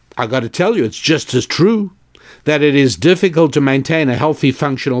I got to tell you, it's just as true that it is difficult to maintain a healthy,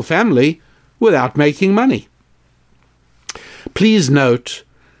 functional family without making money. Please note,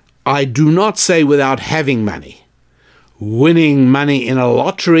 I do not say without having money. Winning money in a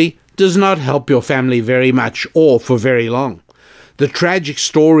lottery does not help your family very much or for very long. The tragic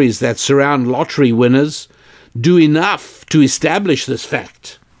stories that surround lottery winners do enough to establish this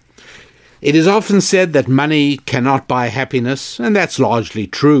fact. It is often said that money cannot buy happiness, and that's largely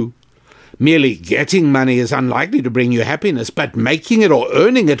true. Merely getting money is unlikely to bring you happiness, but making it or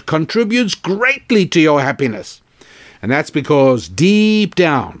earning it contributes greatly to your happiness. And that's because deep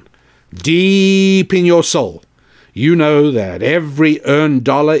down, deep in your soul, you know that every earned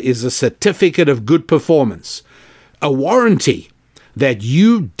dollar is a certificate of good performance, a warranty that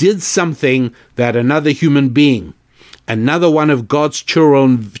you did something that another human being, another one of God's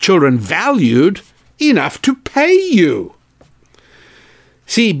children valued enough to pay you.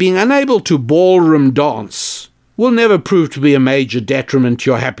 See, being unable to ballroom dance will never prove to be a major detriment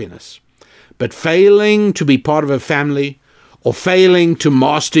to your happiness. But failing to be part of a family or failing to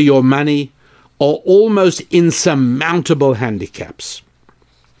master your money are almost insurmountable handicaps.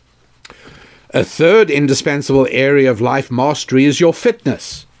 A third indispensable area of life mastery is your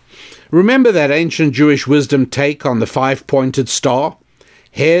fitness. Remember that ancient Jewish wisdom take on the five-pointed star?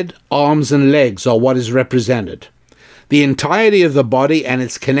 Head, arms, and legs are what is represented. The entirety of the body and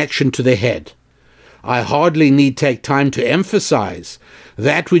its connection to the head. I hardly need take time to emphasize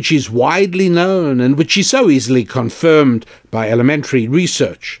that which is widely known and which is so easily confirmed by elementary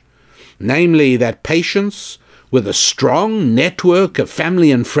research, namely that patients with a strong network of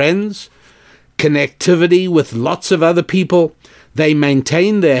family and friends, connectivity with lots of other people, they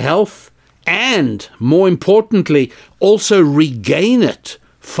maintain their health and, more importantly, also regain it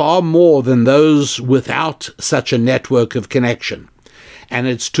far more than those without such a network of connection. And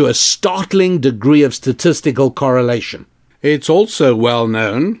it's to a startling degree of statistical correlation. It's also well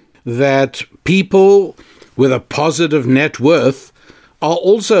known that people with a positive net worth are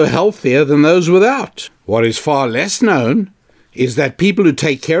also healthier than those without. What is far less known is that people who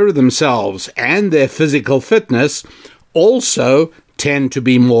take care of themselves and their physical fitness also tend to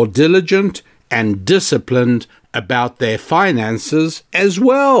be more diligent and disciplined about their finances as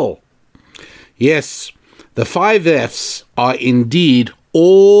well. Yes, the 5 F's are indeed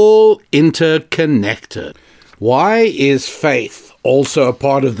all interconnected. Why is faith also a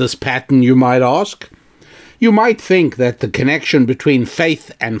part of this pattern, you might ask? You might think that the connection between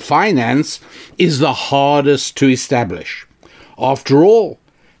faith and finance is the hardest to establish. After all,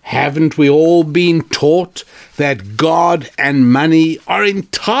 haven't we all been taught that God and money are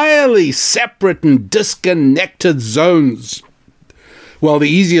entirely separate and disconnected zones? Well, the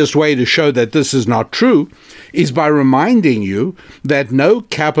easiest way to show that this is not true is by reminding you that no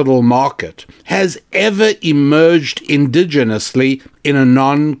capital market has ever emerged indigenously in a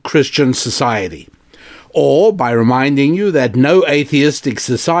non-Christian society, or by reminding you that no atheistic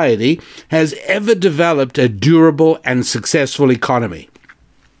society has ever developed a durable and successful economy.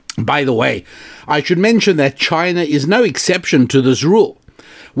 By the way, I should mention that China is no exception to this rule.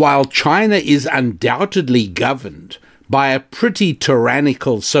 While China is undoubtedly governed by a pretty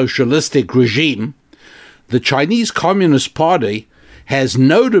tyrannical socialistic regime, the Chinese Communist Party has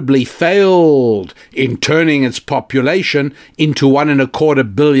notably failed in turning its population into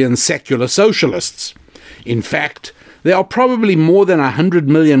 1.25 billion secular socialists. In fact, there are probably more than 100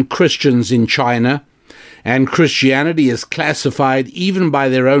 million Christians in China, and Christianity is classified even by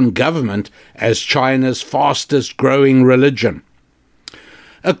their own government as China's fastest growing religion.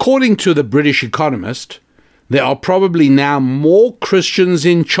 According to the British Economist, there are probably now more Christians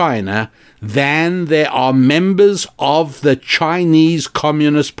in China than there are members of the Chinese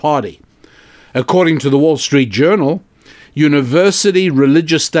Communist Party. According to the Wall Street Journal, university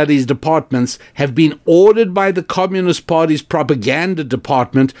religious studies departments have been ordered by the Communist Party's propaganda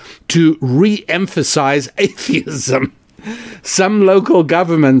department to re-emphasize atheism. Some local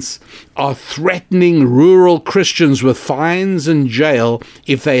governments are threatening rural Christians with fines and jail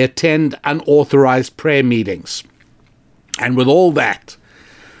if they attend unauthorized prayer meetings. And with all that,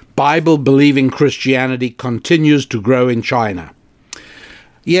 Bible-believing Christianity continues to grow in China.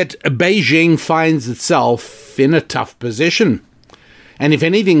 Yet Beijing finds itself in a tough position. And if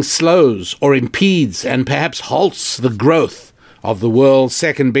anything slows or impedes and perhaps halts the growth of the world's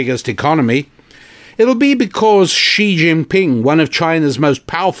second biggest economy, it'll be because Xi Jinping, one of China's most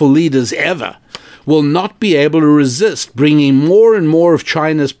powerful leaders ever, will not be able to resist bringing more and more of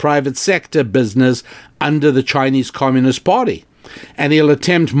China's private sector business under the Chinese Communist Party, and he'll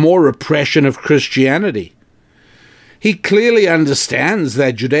attempt more repression of Christianity. He clearly understands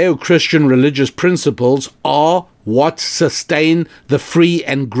that Judeo-Christian religious principles are what sustain the free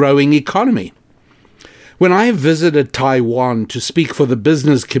and growing economy. When I visited Taiwan to speak for the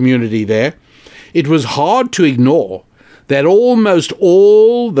business community there, it was hard to ignore that almost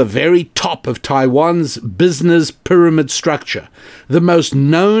all the very top of Taiwan's business pyramid structure, the most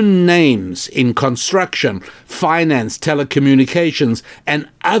known names in construction, finance, telecommunications, and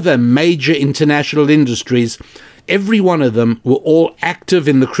other major international industries, every one of them were all active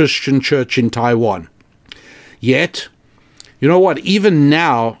in the Christian church in Taiwan. Yet, you know what? Even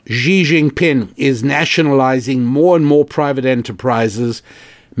now, Xi Jinping is nationalizing more and more private enterprises,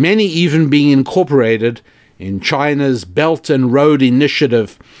 many even being incorporated in China's Belt and Road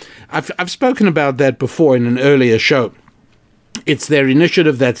Initiative. I've spoken about that before in an earlier show. It's their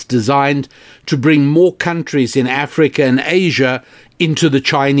initiative that's designed to bring more countries in Africa and Asia into the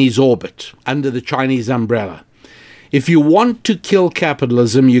Chinese orbit, under the Chinese umbrella. If you want to kill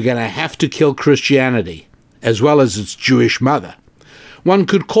capitalism, you're going to have to kill Christianity, as well as its Jewish mother. One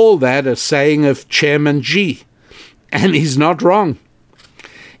could call that a saying of Chairman Xi, and he's not wrong.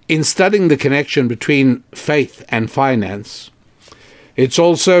 In studying the connection between faith and finance, it's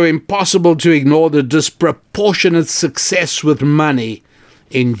also impossible to ignore the disproportionate success with money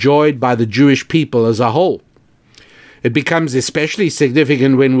enjoyed by the Jewish people as a whole. It becomes especially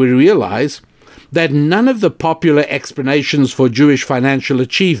significant when we realize that none of the popular explanations for Jewish financial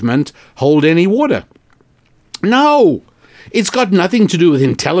achievement hold any water. No, it's got nothing to do with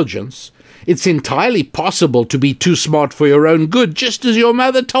intelligence. It's entirely possible to be too smart for your own good, just as your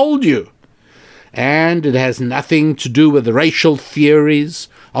mother told you. And it has nothing to do with the racial theories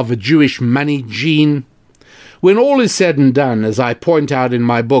of a Jewish money gene. When all is said and done, as I point out in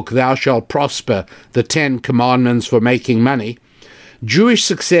my book, Thou Shalt Prosper, the 10 Commandments for Making Money, Jewish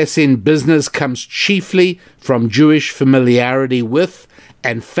success in business comes chiefly from Jewish familiarity with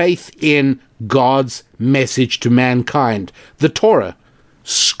and faith in God's message to mankind, the Torah,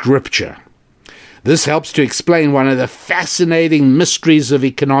 Scripture. This helps to explain one of the fascinating mysteries of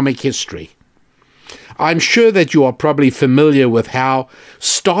economic history. I'm sure that you are probably familiar with how,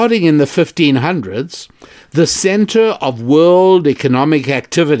 starting in the 1500s, the center of world economic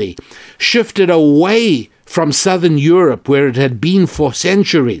activity shifted away from southern Europe, where it had been for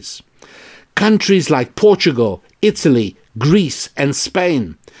centuries. Countries like Portugal, Italy, Greece, and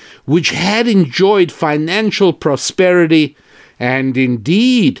Spain, which had enjoyed financial prosperity and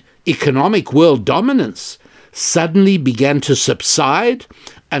indeed economic world dominance, suddenly began to subside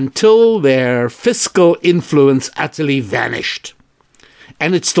until their fiscal influence utterly vanished.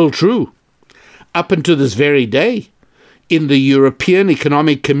 And it's still true. Up until this very day, in the European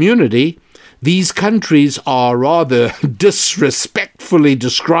economic community, these countries are rather disrespectfully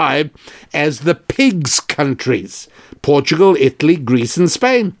described as the pigs countries, Portugal, Italy, Greece, and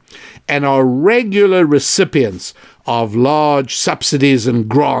Spain, and are regular recipients of large subsidies and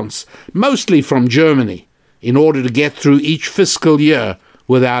grants, mostly from Germany, in order to get through each fiscal year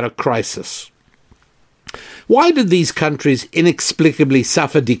without a crisis. Why did these countries inexplicably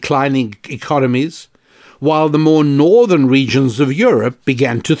suffer declining economies, while the more northern regions of Europe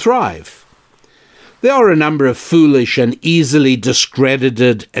began to thrive? There are a number of foolish and easily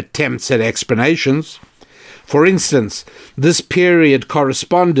discredited attempts at explanations. For instance, this period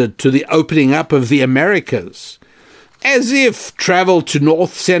corresponded to the opening up of the Americas, as if travel to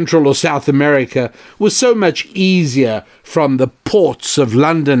North, Central, or South America was so much easier from the ports of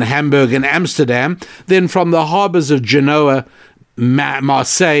London, Hamburg, and Amsterdam than from the harbors of Genoa,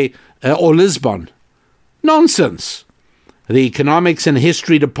 Marseille, or Lisbon. Nonsense. The economics and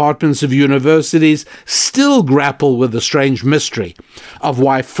history departments of universities still grapple with the strange mystery of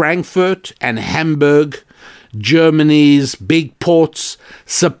why Frankfurt and Hamburg, Germany's big ports,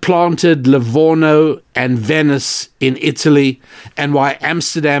 supplanted Livorno and Venice in Italy, and why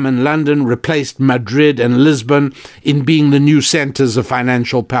Amsterdam and London replaced Madrid and Lisbon in being the new centers of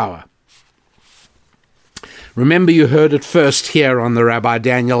financial power. Remember, you heard it first here on the Rabbi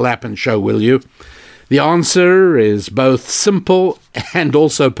Daniel Lapin Show, will you? The answer is both simple and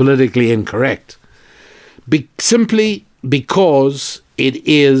also politically incorrect. Simply because it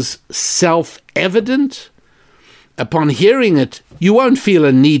is self-evident. Upon hearing it, you won't feel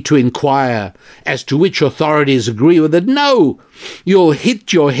a need to inquire as to which authorities agree with it. No, you'll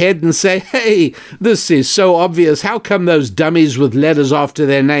hit your head and say, hey, this is so obvious. How come those dummies with letters after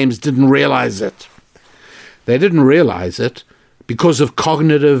their names didn't realize it? They didn't realize it because of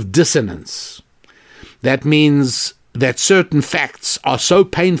cognitive dissonance. That means that certain facts are so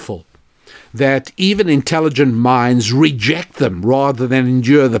painful that even intelligent minds reject them rather than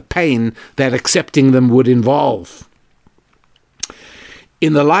endure the pain that accepting them would involve.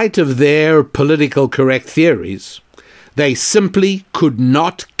 In the light of their political correct theories, they simply could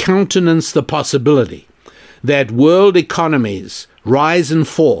not countenance the possibility that world economies rise and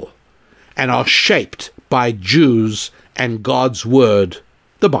fall and are shaped by Jews and God's word,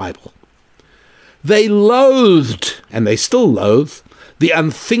 the Bible. They loathed, and they still loathe, the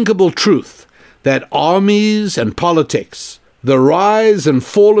unthinkable truth that armies and politics, the rise and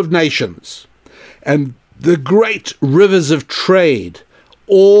fall of nations, and the great rivers of trade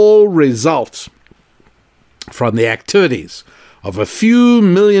all result from the activities of a few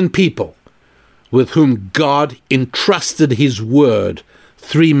million people with whom God entrusted his word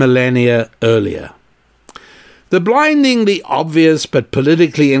 3 millennia earlier. The blindingly obvious but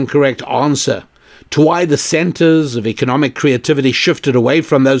politically incorrect answer to why the centers of economic creativity shifted away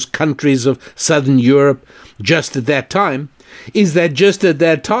from those countries of southern Europe just at that time is that just at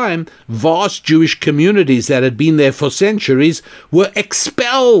that time, vast Jewish communities that had been there for centuries were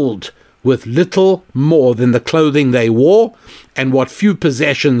expelled with little more than the clothing they wore and what few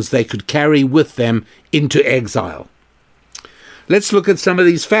possessions they could carry with them into exile. Let's look at some of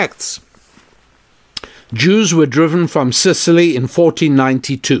these facts. Jews were driven from Sicily in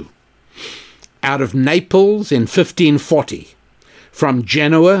 1492, out of Naples in 1540, from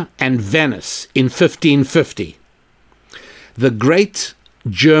Genoa and Venice in 1550. The great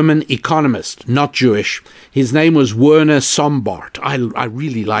German economist, not Jewish, his name was Werner Sombart. I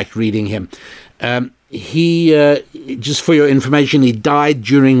really like reading him. Just for your information, he died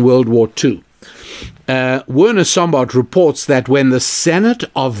during World War II. Werner Sombart reports that when the Senate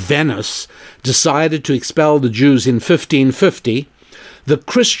of Venice decided to expel the Jews in 1550, the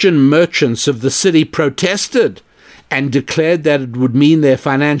Christian merchants of the city protested and declared that it would mean their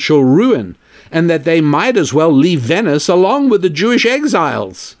financial ruin and that they might as well leave Venice along with the Jewish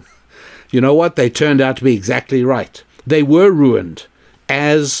exiles. You know what? They turned out to be exactly right. They were ruined,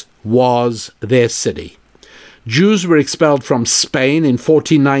 as was their city. Jews were expelled from Spain in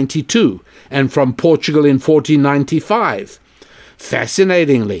 1492 and from Portugal in 1495.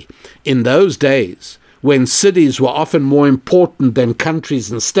 Fascinatingly, in those days, when cities were often more important than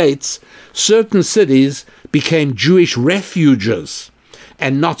countries and states, certain cities became Jewish refuges,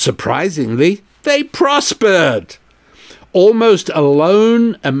 and not surprisingly, they prospered. Almost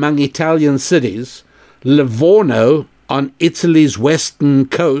alone among Italian cities, Livorno on Italy's western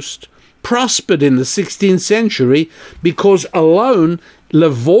coast prospered in the 16th century because alone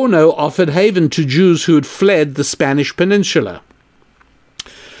Livorno offered haven to Jews who had fled the Spanish peninsula.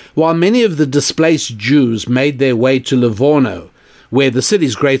 While many of the displaced Jews made their way to Livorno, where the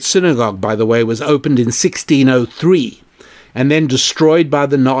city's great synagogue, by the way, was opened in 1603 and then destroyed by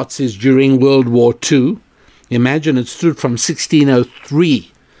the Nazis during World War II. Imagine it stood from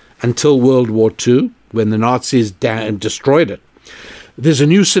 1603 until World War II, when the Nazis destroyed it. There's a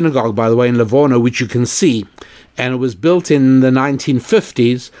new synagogue, by the way, in Livorno, which you can see, and it was built in the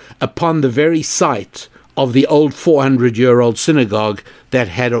 1950s upon the very site of the old 400-year-old synagogue that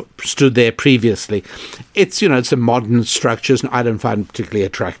had stood there previously. It's a modern structure, and I don't find it particularly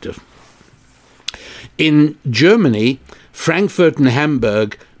attractive. In Germany, Frankfurt and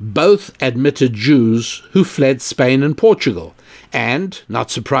Hamburg both admitted Jews who fled Spain and Portugal. And,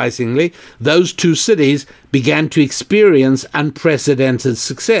 not surprisingly, those two cities began to experience unprecedented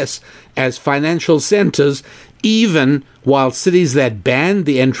success as financial centers, even while cities that banned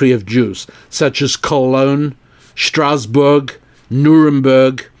the entry of Jews, such as Cologne, Strasbourg,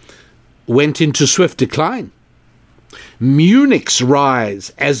 Nuremberg, went into swift decline. Munich's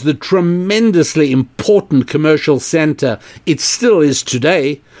rise as the tremendously important commercial center it still is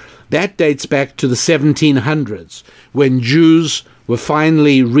today, that dates back to the 1700s, when Jews were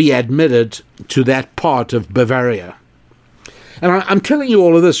finally readmitted to that part of Bavaria. And I'm telling you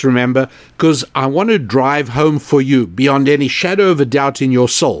all of this, remember, because I want to drive home for you, beyond any shadow of a doubt in your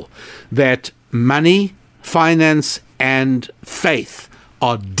soul, that money, finance, and faith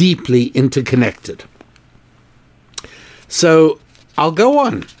are deeply interconnected. So I'll go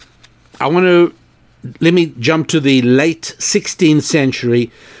on. Let me jump to the late 16th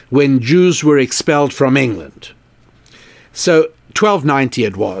century when Jews were expelled from England. So 1290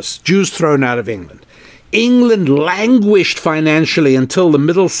 it was, Jews thrown out of England. England languished financially until the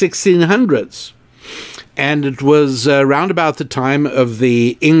middle 1600s. And it was around about the time of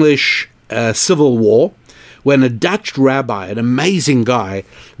the English Civil War when a Dutch rabbi, an amazing guy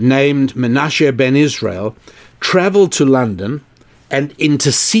named Menashe ben Israel, traveled to London and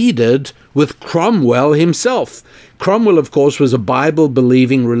interceded with Cromwell himself. Cromwell, of course, was a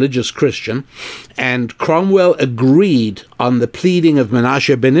Bible-believing religious Christian, and Cromwell agreed on the pleading of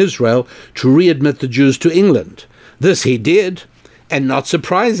Menashe ben Israel to readmit the Jews to England. This he did, and not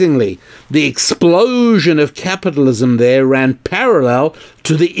surprisingly, the explosion of capitalism there ran parallel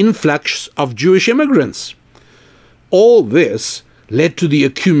to the influx of Jewish immigrants. All this led to the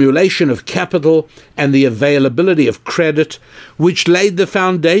accumulation of capital and the availability of credit, which laid the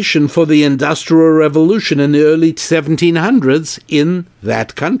foundation for the Industrial Revolution in the early 1700s in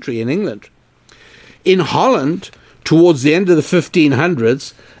that country, in England. In Holland, towards the end of the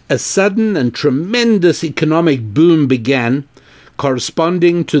 1500s, a sudden and tremendous economic boom began,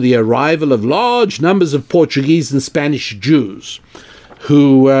 corresponding to the arrival of large numbers of Portuguese and Spanish Jews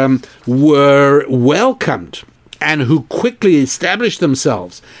who were welcomed and who quickly established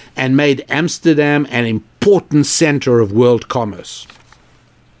themselves and made Amsterdam an important center of world commerce.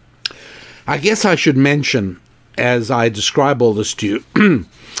 I guess I should mention, as I describe all this to you,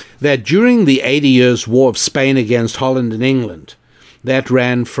 that during the 80 Years' War of Spain against Holland and England, that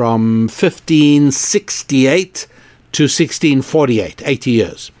ran from 1568 to 1648, 80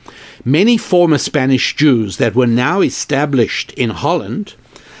 years, many former Spanish Jews that were now established in Holland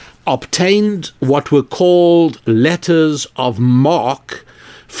obtained what were called letters of marque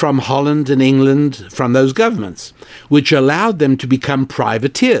from Holland and England, from those governments, which allowed them to become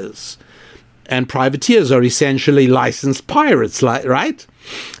privateers. And privateers are essentially licensed pirates, right?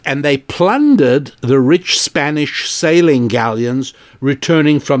 And they plundered the rich Spanish sailing galleons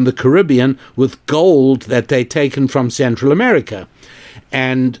returning from the Caribbean with gold that they'd taken from Central America.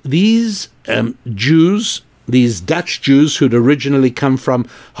 And these Jews, these Dutch Jews who'd originally come from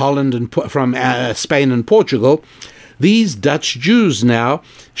Holland and from Spain and Portugal, these Dutch Jews now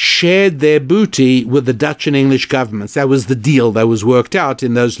shared their booty with the Dutch and English governments. That was the deal that was worked out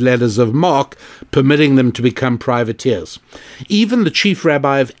in those letters of marque, permitting them to become privateers. Even the chief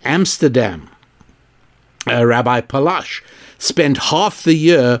rabbi of Amsterdam, Rabbi Palash, spent half the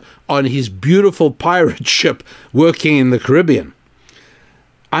year on his beautiful pirate ship working in the Caribbean.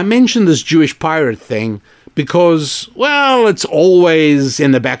 I mention this Jewish pirate thing because, well, it's always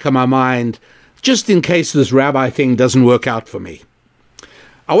in the back of my mind, just in case this rabbi thing doesn't work out for me.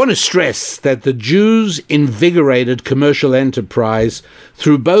 I want to stress that the Jews invigorated commercial enterprise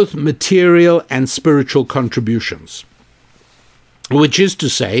through both material and spiritual contributions, which is to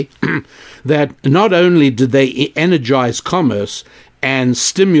say that not only did they energize commerce and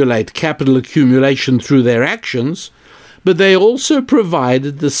stimulate capital accumulation through their actions, but they also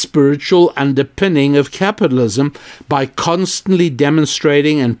provided the spiritual underpinning of capitalism by constantly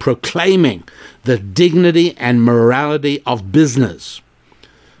demonstrating and proclaiming the dignity and morality of business.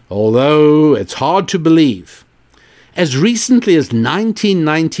 Although it's hard to believe, as recently as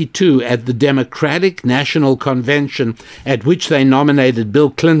 1992 at the Democratic National Convention, at which they nominated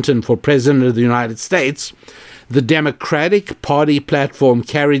Bill Clinton for President of the United States, the Democratic Party platform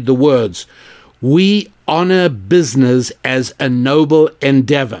carried the words, "We honor business as a noble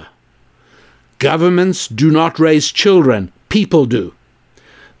endeavor. Governments do not raise children, people do.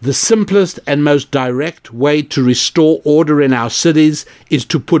 The simplest and most direct way to restore order in our cities is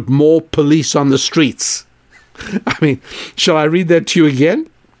to put more police on the streets." I mean, shall I read that to you again?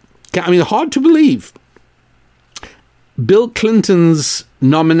 I mean, hard to believe. Bill Clinton's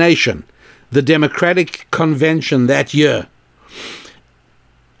nomination, the Democratic Convention that year,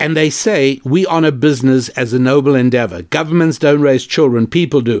 and they say, "We honor business as a noble endeavor. Governments don't raise children,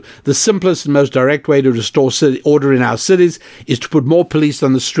 people do. The simplest and most direct way to restore order in our cities is to put more police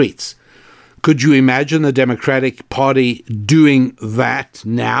on the streets." Could you imagine the Democratic Party doing that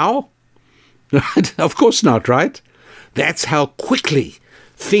now? Of course not, right? That's how quickly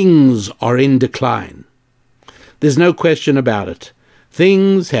things are in decline. There's no question about it.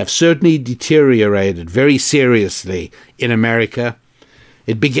 Things have certainly deteriorated very seriously in America.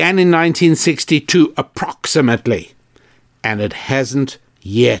 It began in 1962 approximately, and it hasn't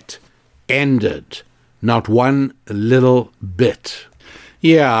yet ended, not one little bit.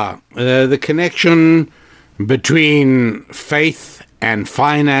 Yeah, the connection between faith and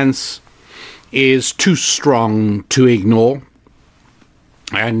finance is too strong to ignore.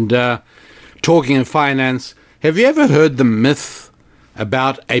 And talking of finance, have you ever heard the myth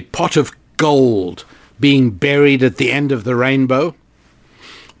about a pot of gold being buried at the end of the rainbow?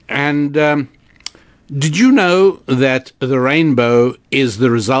 And did you know that the rainbow is the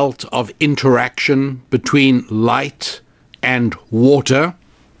result of interaction between light and water?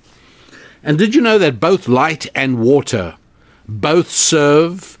 And did you know that both light and water both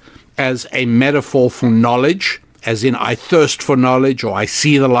serve as a metaphor for knowledge, as in I thirst for knowledge or I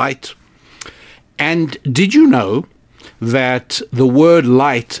see the light? And did you know that the word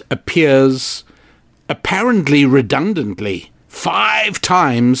light appears apparently redundantly 5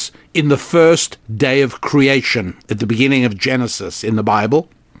 times in the first day of creation, at the beginning of Genesis in the Bible?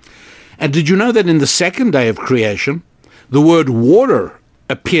 And did you know that in the second day of creation, the word water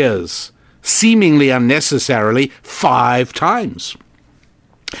appears seemingly unnecessarily, 5 times.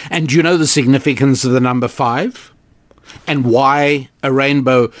 And do you know the significance of the number 5? And why a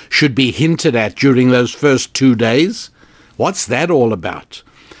rainbow should be hinted at during those first 2 days? What's that all about?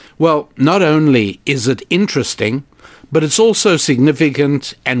 Well, not only is it interesting, but it's also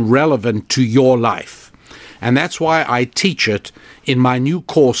significant and relevant to your life. And that's why I teach it in my new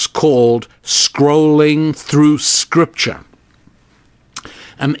course called Scrolling Through Scripture.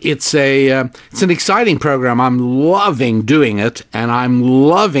 It's an exciting program. I'm loving doing it, and I'm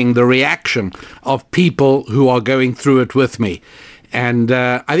loving the reaction of people who are going through it with me. And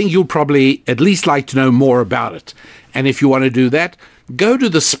I think you'll probably at least like to know more about it. And if you want to do that, go to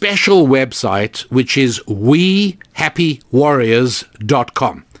the special website, which is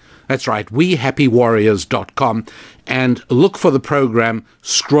wehappywarriors.com. That's right, wehappywarriors.com, and look for the program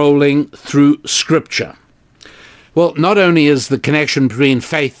Scrolling Through Scripture. Well, not only is the connection between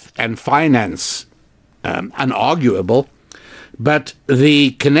faith and finance unarguable, but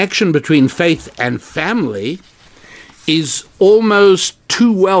the connection between faith and family is almost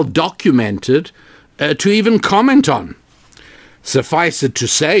too well documented to even comment on. Suffice it to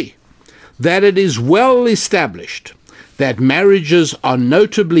say that it is well established that marriages are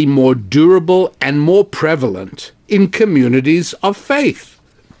notably more durable and more prevalent in communities of faith.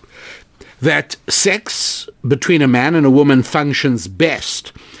 That sex between a man and a woman functions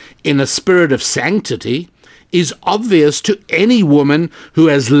best in a spirit of sanctity is obvious to any woman who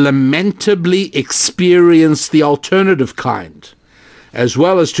has lamentably experienced the alternative kind, as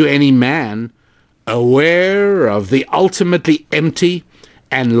well as to any man aware of the ultimately empty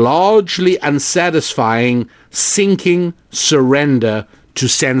and largely unsatisfying sinking surrender to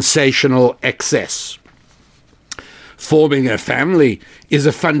sensational excess. Forming a family is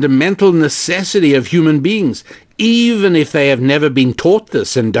a fundamental necessity of human beings, even if they have never been taught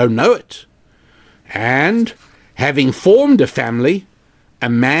this and don't know it. And having formed a family, a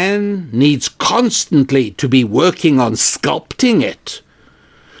man needs constantly to be working on sculpting it.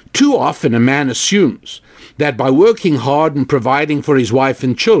 Too often a man assumes that by working hard and providing for his wife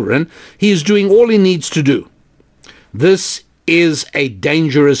and children, he is doing all he needs to do. This is a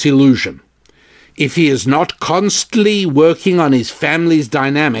dangerous illusion. If he is not constantly working on his family's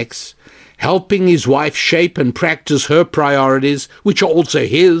dynamics, helping his wife shape and practice her priorities, which are also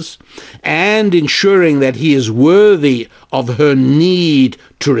his, and ensuring that he is worthy of her need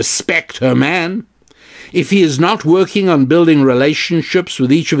to respect her man, if he is not working on building relationships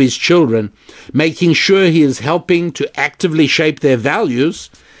with each of his children, making sure he is helping to actively shape their values,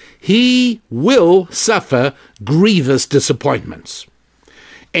 he will suffer grievous disappointments.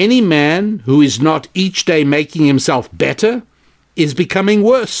 Any man who is not each day making himself better is becoming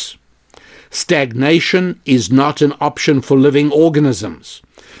worse. Stagnation is not an option for living organisms.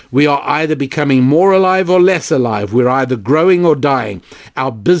 We are either becoming more alive or less alive. We're either growing or dying.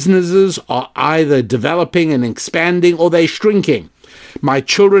 Our businesses are either developing and expanding or they're shrinking. My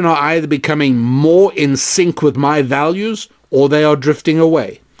children are either becoming more in sync with my values or they are drifting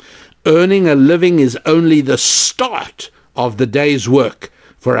away. Earning a living is only the start of the day's work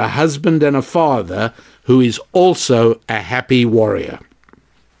for a husband and a father who is also a happy warrior.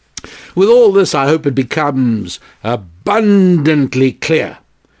 With all this, I hope it becomes abundantly clear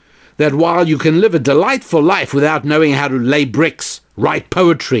that while you can live a delightful life without knowing how to lay bricks, write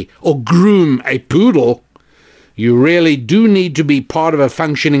poetry, or groom a poodle, you really do need to be part of a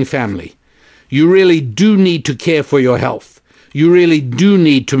functioning family. You really do need to care for your health. You really do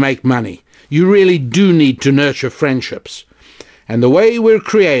need to make money. You really do need to nurture friendships. And the way we're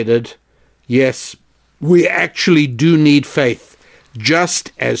created, yes, we actually do need faith,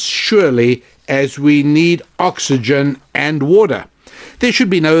 just as surely as we need oxygen and water. There should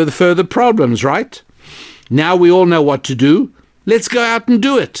be no further problems, right? Now we all know what to do. Let's go out and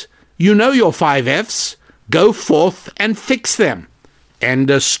do it. You know your 5 Fs. Go forth and fix them. End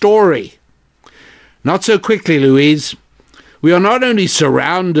of story. Not so quickly, Louise. We are not only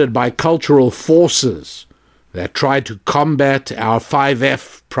surrounded by cultural forces that try to combat our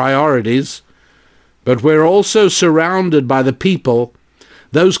 5F priorities, but we're also surrounded by the people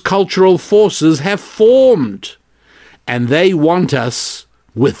those cultural forces have formed, and they want us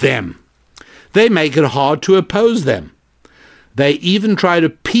with them. They make it hard to oppose them. They even try to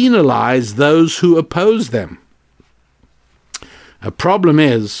penalize those who oppose them. A problem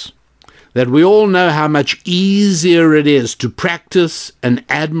is that we all know how much easier it is to practice an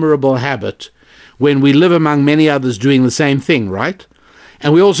admirable habit when we live among many others doing the same thing, right?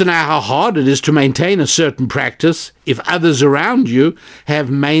 And we also know how hard it is to maintain a certain practice if others around you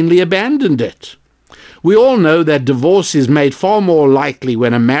have mainly abandoned it. We all know that divorce is made far more likely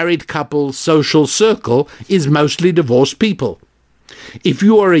when a married couple's social circle is mostly divorced people. If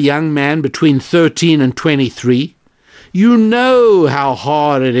you are a young man between 13 and 23, you know how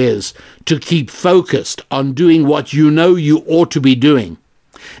hard it is to keep focused on doing what you know you ought to be doing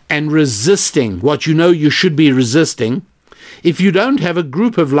and resisting what you know you should be resisting if you don't have a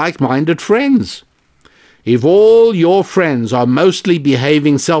group of like-minded friends. If all your friends are mostly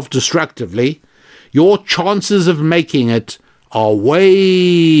behaving self-destructively, your chances of making it are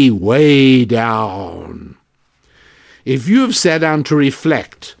way, way down. If you have sat down to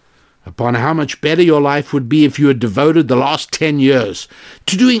reflect upon how much better your life would be if you had devoted the last 10 years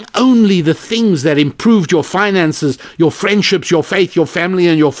to doing only the things that improved your finances, your friendships, your faith, your family,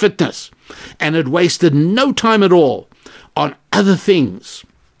 and your fitness, and had wasted no time at all on other things,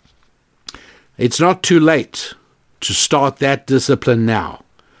 it's not too late to start that discipline now.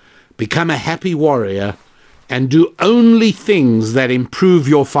 Become a happy warrior and do only things that improve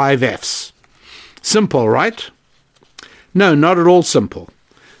your 5 Fs. Simple, right? No, not at all simple.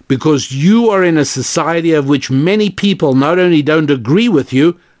 Because you are in a society of which many people not only don't agree with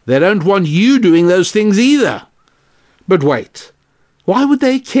you, they don't want you doing those things either. But wait, why would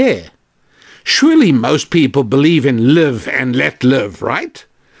they care? Surely most people believe in live and let live, right?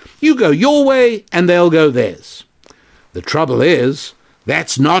 You go your way and they'll go theirs. The trouble is,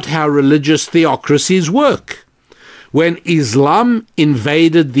 that's not how religious theocracies work. When Islam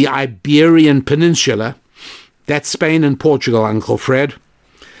invaded the Iberian Peninsula, that's Spain and Portugal, Uncle Fred,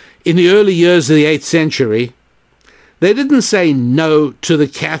 in the early years of the 8th century, they didn't say no to the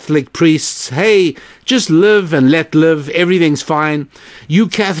Catholic priests. Hey, just live and let live. Everything's fine. You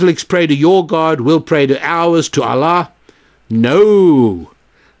Catholics pray to your God. We'll pray to ours, to Allah. No.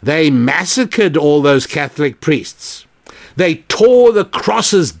 They massacred all those Catholic priests. They tore the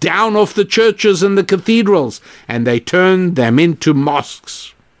crosses down off the churches and the cathedrals, and they turned them into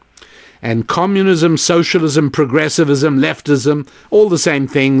mosques. And communism, socialism, progressivism, leftism, all the same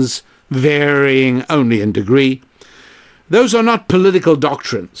things, varying only in degree. Those are not political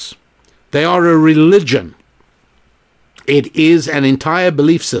doctrines. They are a religion. It is an entire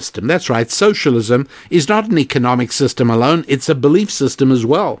belief system. That's right, socialism is not an economic system alone, it's a belief system as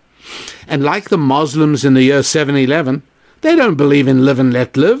well. And like the Muslims in the year 711, they don't believe in live and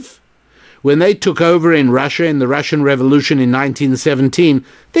let live. When they took over in Russia in the Russian Revolution in 1917,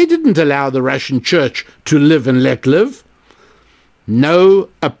 they didn't allow the Russian church to live and let live. No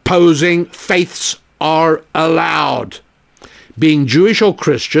opposing faiths are allowed. Being Jewish or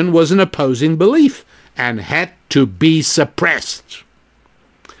Christian was an opposing belief and had to be suppressed.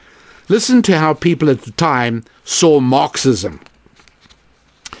 Listen to how people at the time saw Marxism.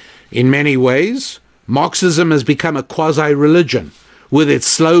 In many ways, Marxism has become a quasi-religion, with its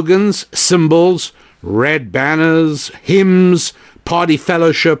slogans, symbols, red banners, hymns, party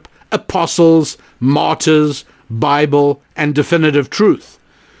fellowship, apostles, martyrs, Bible, and definitive truth.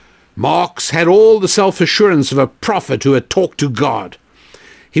 Marx had all the self-assurance of a prophet who had talked to God.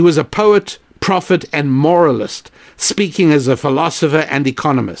 He was a poet, prophet, and moralist, speaking as a philosopher and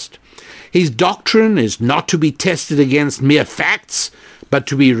economist. His doctrine is not to be tested against mere facts, but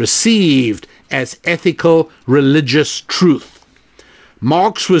to be received as ethical, religious truth.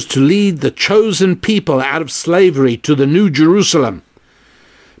 Marx was to lead the chosen people out of slavery to the New Jerusalem.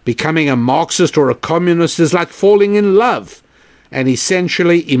 Becoming a Marxist or a communist is like falling in love, an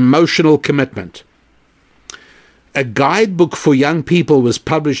essentially emotional commitment. A guidebook for young people was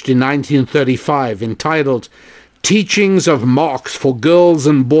published in 1935 entitled Teachings of Marx for Girls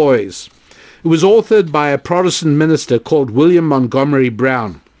and Boys. It was authored by a Protestant minister called William Montgomery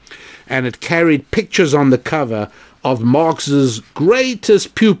Brown, and it carried pictures on the cover of Marx's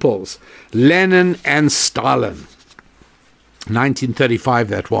greatest pupils, Lenin and Stalin. 1935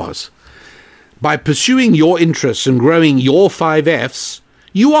 that was. By pursuing your interests and growing your 5 Fs,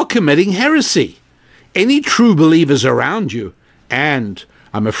 you are committing heresy. Any true believers around you, and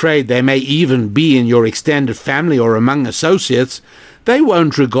I'm afraid they may even be in your extended family or among associates, they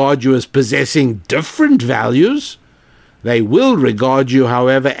won't regard you as possessing different values. They will regard you,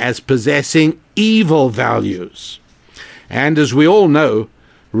 however, as possessing evil values. And as we all know,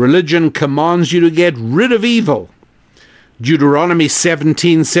 religion commands you to get rid of evil. Deuteronomy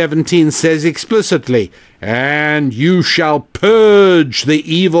 17:17 says explicitly, "And you shall purge the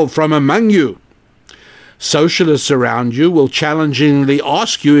evil from among you." Socialists around you will challengingly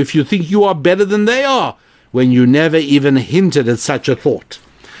ask you if you think you are better than they are, when you never even hinted at such a thought.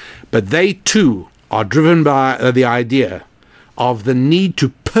 But they too are driven by the idea of the need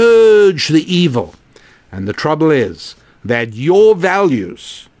to purge the evil. And the trouble is that your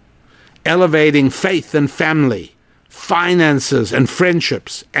values elevating faith and family, finances and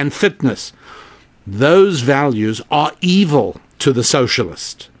friendships and fitness. Those values are evil to the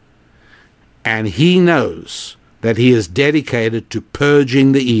socialist. And he knows that he is dedicated to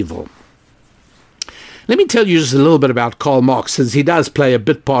purging the evil. Let me tell you just a little bit about Karl Marx, since he does play a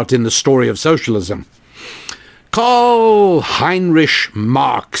bit part in the story of socialism. Karl Heinrich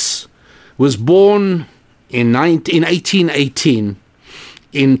Marx was born in 1818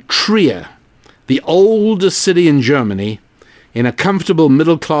 in Trier, the oldest city in Germany, in a comfortable,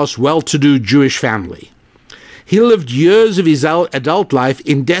 middle-class, well-to-do Jewish family. He lived years of his adult life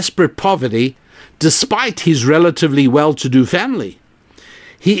in desperate poverty, despite his relatively well-to-do family.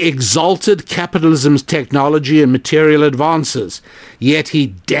 He exalted capitalism's technology and material advances, yet he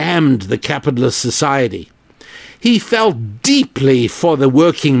damned the capitalist society. He felt deeply for the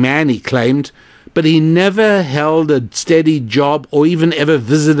working man, he claimed, but he never held a steady job or even ever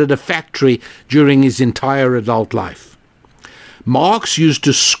visited a factory during his entire adult life. Marx used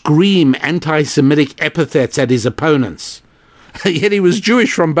to scream anti-Semitic epithets at his opponents, yet he was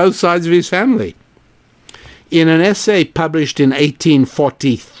Jewish from both sides of his family. In an essay published in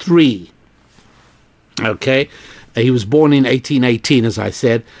 1843, he was born in 1818, as I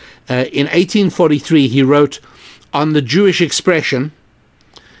said. In 1843, he wrote on the Jewish expression.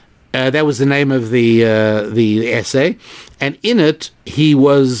 That was the name of the essay, and in it he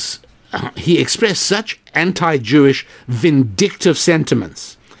expressed such anti-Jewish, vindictive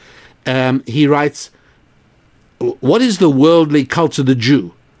sentiments. He writes, "What is the worldly cult of the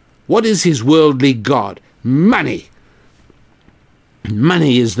Jew? What is his worldly god? Money.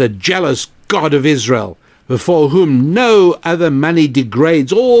 Money is the jealous god of Israel, before whom no other money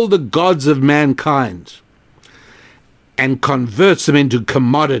degrades all the gods of mankind and converts them into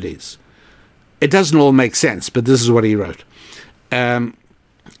commodities." It doesn't all make sense, but this is what he wrote.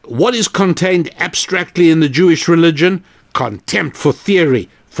 What is contained abstractly in the Jewish religion? Contempt for theory,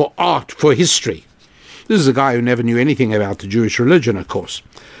 for art, for history. This is a guy who never knew anything about the Jewish religion, of course.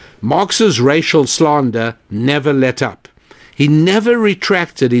 Marx's racial slander never let up. He never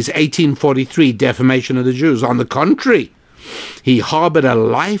retracted his 1843 defamation of the Jews. On the contrary, he harbored a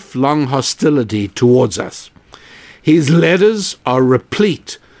lifelong hostility towards us. His letters are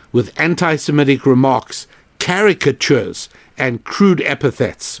replete with anti-Semitic remarks, caricatures, and crude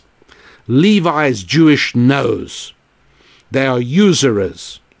epithets. Levi's Jewish nose. They are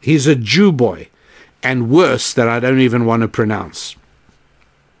usurers. He's a Jew boy, and worse that I don't even want to pronounce.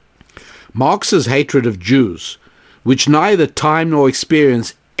 Marx's hatred of Jews, which neither time nor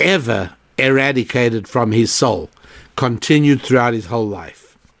experience ever eradicated from his soul, continued throughout his whole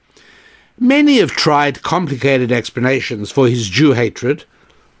life. Many have tried complicated explanations for his Jew hatred,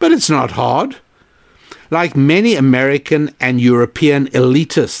 but it's not hard. Like many American and European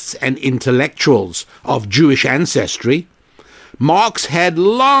elitists and intellectuals of Jewish ancestry, Marx had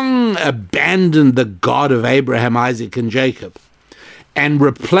long abandoned the God of Abraham, Isaac, and Jacob, and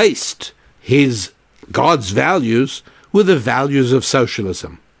replaced his God's values with the values of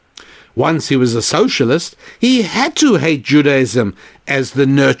socialism. Once he was a socialist, he had to hate Judaism as the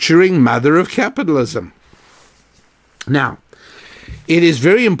nurturing mother of capitalism. Now, it is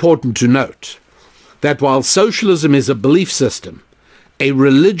very important to note that while socialism is a belief system, a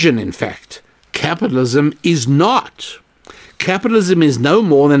religion in fact, capitalism is not. Capitalism is no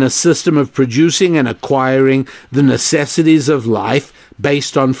more than a system of producing and acquiring the necessities of life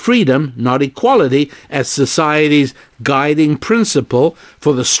based on freedom, not equality, as society's guiding principle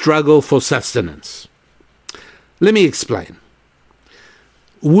for the struggle for sustenance. Let me explain.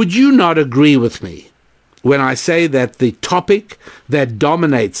 Would you not agree with me when I say that the topic that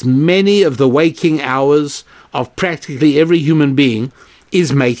dominates many of the waking hours of practically every human being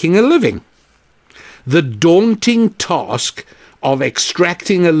is making a living? The daunting task of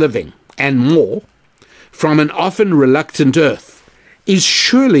extracting a living, and more, from an often reluctant earth is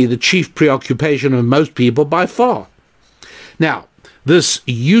surely the chief preoccupation of most people by far. Now, this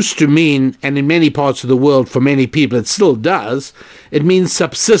used to mean, and in many parts of the world for many people it still does, it means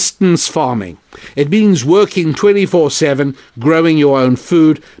subsistence farming. It means working 24/7, growing your own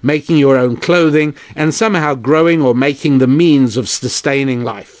food, making your own clothing, and somehow growing or making the means of sustaining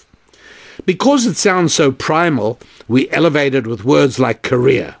life. Because it sounds so primal, we elevate it with words like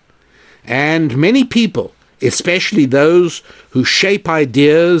career. And many people, especially those who shape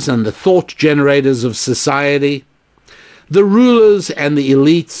ideas and the thought generators of society, the rulers and the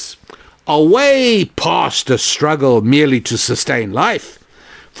elites, are way past a struggle merely to sustain life.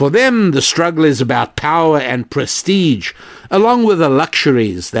 For them, the struggle is about power and prestige, along with the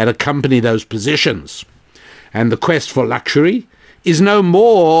luxuries that accompany those positions. And the quest for luxury is no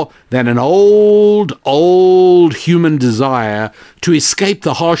more than an old human desire to escape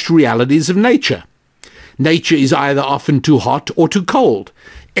the harsh realities of nature. Nature is either often too hot or too cold.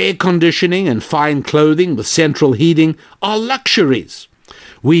 Air conditioning and fine clothing with central heating are luxuries.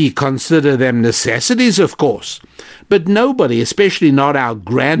 We consider them necessities, of course, but nobody, especially not our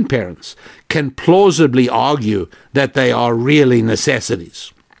grandparents, can plausibly argue that they are really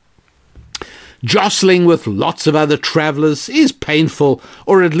necessities. Jostling with lots of other travelers is painful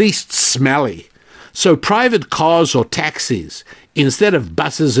or at least smelly. So private cars or taxis, instead of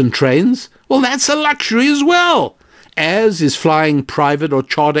buses and trains, well, that's a luxury as well, as is flying private or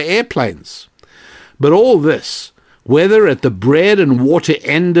charter airplanes. But all this, whether at the bread and water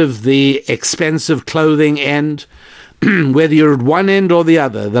end of the expensive clothing end, whether you're at one end or the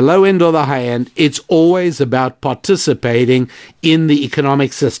other, the low end or the high end, it's always about participating in the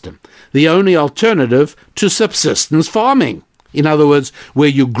economic system, the only alternative to subsistence farming. In other words, where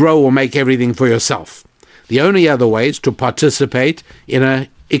you grow or make everything for yourself. The only other way is to participate in an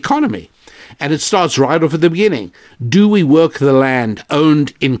economy. And it starts right off at the beginning. Do we work the land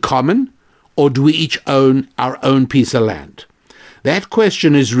owned in common, or do we each own our own piece of land? That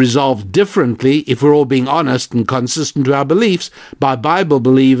question is resolved differently, if we're all being honest and consistent to our beliefs, by Bible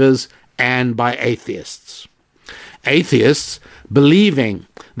believers and by atheists. Atheists believing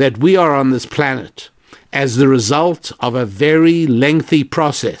that we are on this planet as the result of a very lengthy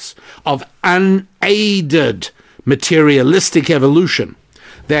process of unaided materialistic evolution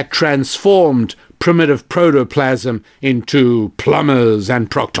that transformed primitive protoplasm into plumbers and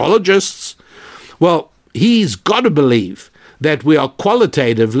proctologists, well, he's got to believe that we are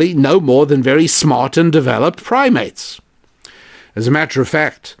qualitatively no more than very smart and developed primates. As a matter of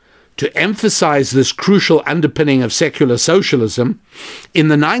fact, to emphasize this crucial underpinning of secular socialism, in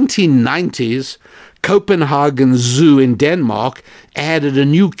the 1990s, Copenhagen Zoo in Denmark added a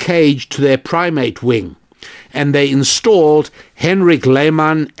new cage to their primate wing, and they installed Henrik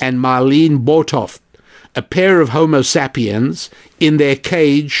Lehmann and Marlene Botoft, a pair of Homo sapiens, in their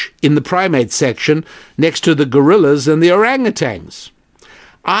cage in the primate section next to the gorillas and the orangutans.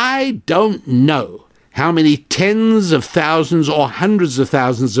 I don't know how many tens of thousands or hundreds of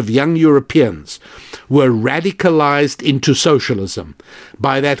thousands of young Europeans were radicalized into socialism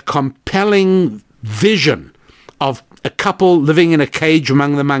by that compelling vision of a couple living in a cage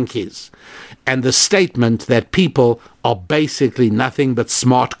among the monkeys, and the statement that people are basically nothing but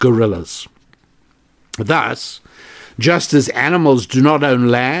smart gorillas. Thus, just as animals do not own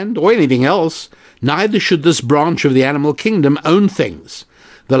land or anything else, neither should this branch of the animal kingdom own things.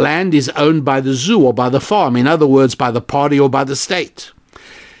 The land is owned by the zoo or by the farm, in other words, by the party or by the state.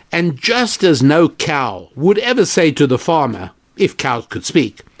 And just as no cow would ever say to the farmer, if cows could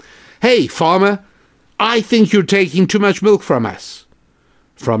speak, "Hey, farmer, I think you're taking too much milk from us.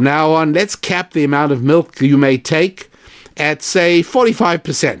 From now on, let's cap the amount of milk you may take at, say,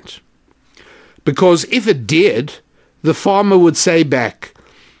 45%. Because if it did, the farmer would say back,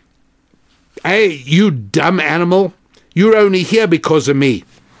 "Hey, you dumb animal, you're only here because of me.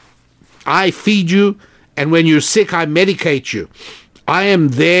 I feed you, and when you're sick, I medicate you. I am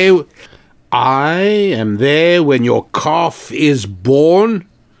there when your calf is born,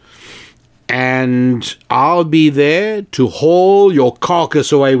 and I'll be there to haul your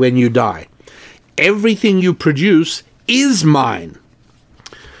carcass away when you die. Everything you produce is mine."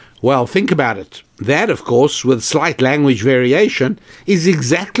 Well, think about it. That, of course, with slight language variation, is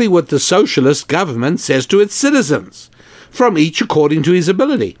exactly what the socialist government says to its citizens, from each according to his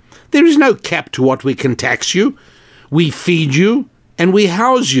ability. There is no cap to what we can tax you. We feed you and we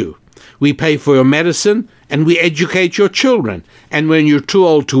house you. We pay for your medicine and we educate your children. And when you're too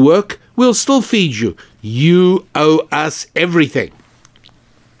old to work, we'll still feed you. You owe us everything.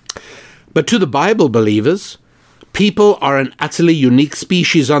 But to the Bible believers, people are an utterly unique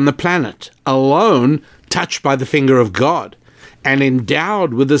species on the planet, alone touched by the finger of God, and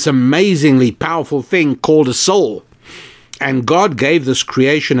endowed with this amazingly powerful thing called a soul. And God gave this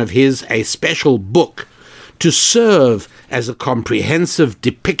creation of his a special book to serve as a comprehensive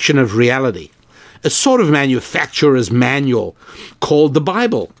depiction of reality, a sort of manufacturer's manual called the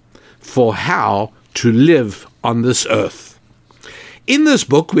Bible for how to live on this earth. In this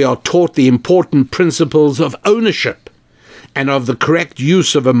book, we are taught the important principles of ownership and of the correct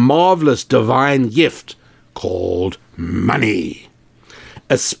use of a marvelous divine gift called money,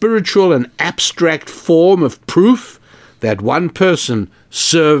 a spiritual and abstract form of proof that one person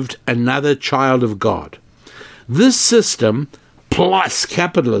served another child of God. This system, plus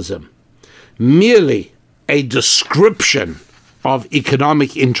capitalism, merely a description of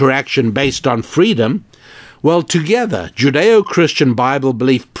economic interaction based on freedom, Well, together, Judeo-Christian Bible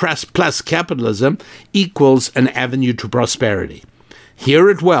belief plus capitalism equals an avenue to prosperity. Hear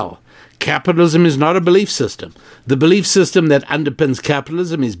it well. Capitalism is not a belief system. The belief system that underpins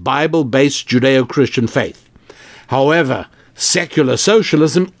capitalism is Bible-based Judeo-Christian faith. However, secular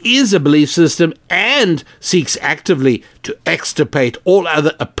socialism is a belief system and seeks actively to extirpate all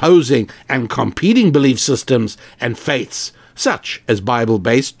other opposing and competing belief systems and faiths, such as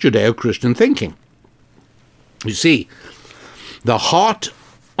Bible-based Judeo-Christian thinking. You see, the heart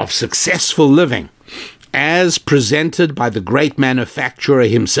of successful living, as presented by the great manufacturer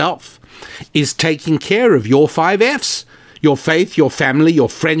himself, is taking care of your 5 F's: your faith, your family, your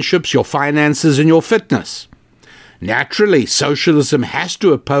friendships, your finances, and your fitness. Naturally, socialism has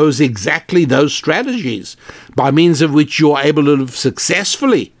to oppose exactly those strategies by means of which you are able to live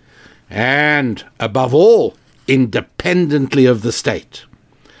successfully and, above all, independently of the state.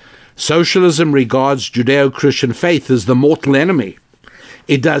 Socialism regards Judeo-Christian faith as the mortal enemy.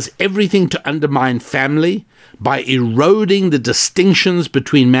 It does everything to undermine family by eroding the distinctions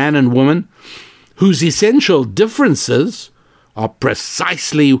between man and woman, whose essential differences are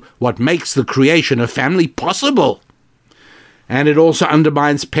precisely what makes the creation of family possible. And it also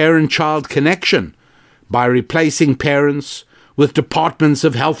undermines parent-child connection by replacing parents with departments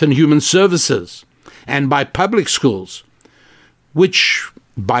of health and human services, and by public schools, which,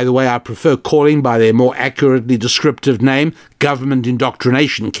 by the way, I prefer calling by their more accurately descriptive name, Government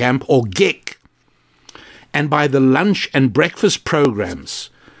Indoctrination Camp, or GIC, and by the lunch and breakfast programs,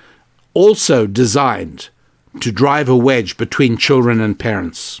 also designed to drive a wedge between children and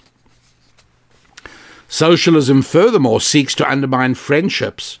parents. Socialism furthermore seeks to undermine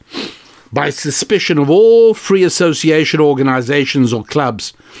friendships by suspicion of all free association organizations or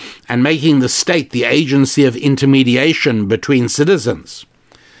clubs and making the state the agency of intermediation between citizens.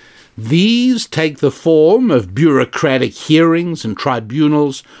 These take the form of bureaucratic hearings and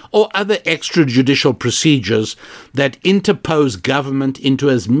tribunals or other extrajudicial procedures that interpose government into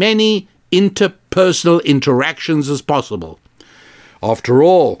as many interpersonal interactions as possible. After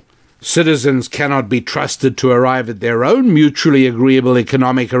all, citizens cannot be trusted to arrive at their own mutually agreeable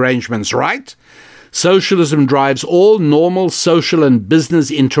economic arrangements, right? Socialism drives all normal social and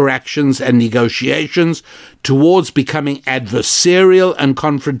business interactions and negotiations towards becoming adversarial and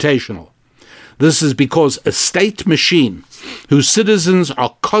confrontational. This is because a state machine whose citizens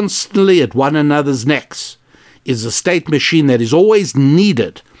are constantly at one another's necks is a state machine that is always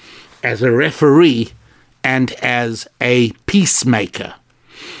needed as a referee and as a peacemaker.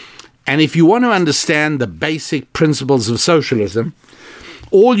 And if you want to understand the basic principles of socialism,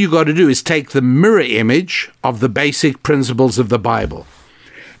 all you got to do is take the mirror image of the basic principles of the Bible.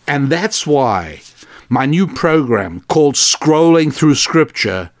 And that's why my new program called Scrolling Through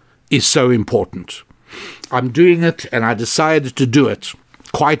Scripture is so important. I'm doing it, and I decided to do it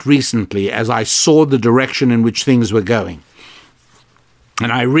quite recently as I saw the direction in which things were going.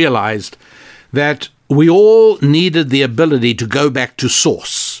 And I realized that we all needed the ability to go back to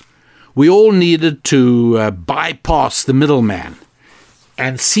source. We all needed to bypass the middleman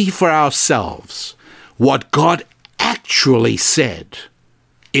and see for ourselves what God actually said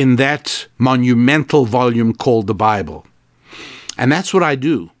in that monumental volume called the Bible. And that's what I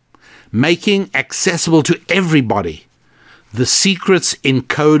do, making accessible to everybody the secrets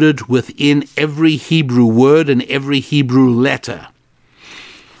encoded within every Hebrew word and every Hebrew letter.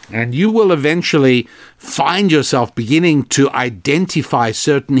 And you will eventually find yourself beginning to identify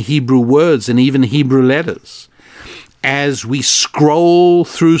certain Hebrew words and even Hebrew letters as we scroll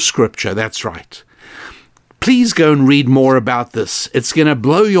through Scripture. That's right. Please go and read more about this. It's going to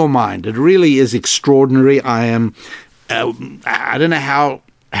blow your mind. It really is extraordinary. I don't know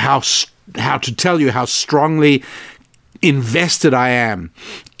how to tell you how strongly invested I am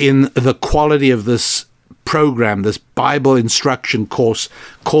in the quality of this program, this Bible instruction course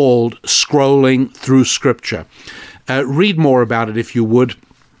called Scrolling Through Scripture. Read more about it if you would.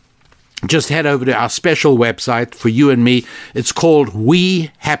 Just head over to our special website for you and me. It's called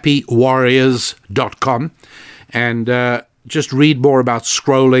WeHappyWarriors.com, and just read more about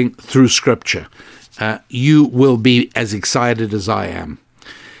scrolling through Scripture. You will be as excited as I am.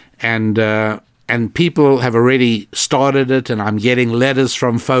 And people have already started it, and I'm getting letters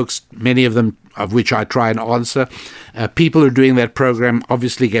from folks, many of them of which I try and answer. People who are doing that program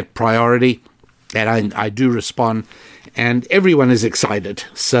obviously get priority, and I do respond. And everyone is excited,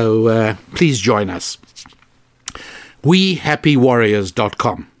 so please join us.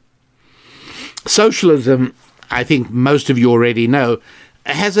 WeHappyWarriors.com. Socialism, I think most of you already know,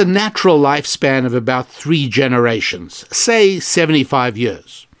 has a natural lifespan of about 3 generations, say 75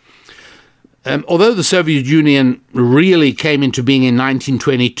 years. Although the Soviet Union really came into being in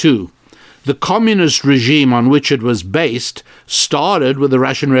 1922, the communist regime on which it was based started with the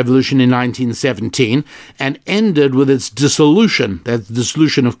Russian Revolution in 1917 and ended with its dissolution, that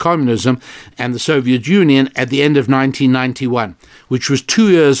dissolution of communism and the Soviet Union at the end of 1991, which was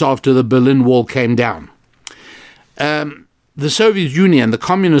 2 years after the Berlin Wall came down. The Soviet Union, the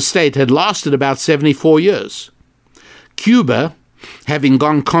communist state, had lasted about 74 years. Cuba, having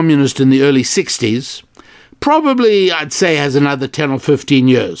gone communist in the early 60s, probably, I'd say, has another 10 or 15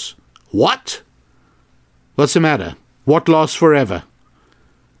 years. What? What's the matter? What lasts forever?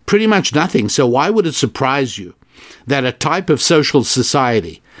 Pretty much nothing. So why would it surprise you that a type of social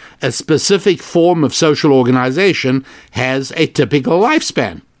society, a specific form of social organization, has a typical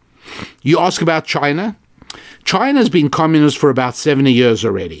lifespan? You ask about China? China's been communist for about 70 years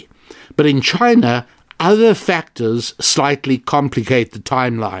already. But in China, other factors slightly complicate the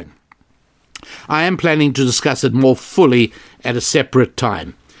timeline. I am planning to discuss it more fully at a separate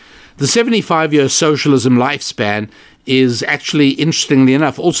time. The 75-year socialism lifespan is actually, interestingly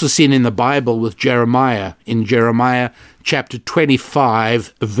enough, also seen in the Bible with Jeremiah, in Jeremiah chapter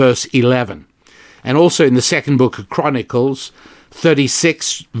 25, verse 11, and also in the second book of Chronicles,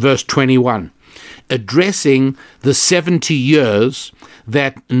 36, verse 21, addressing the 70 years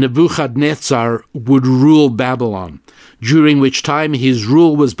that Nebuchadnezzar would rule Babylon, during which time his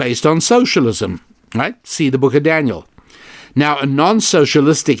rule was based on socialism, right? See the book of Daniel. Now, a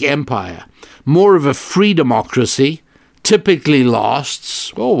non-socialistic empire, more of a free democracy, typically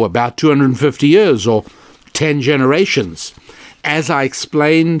lasts, about 250 years or 10 generations. As I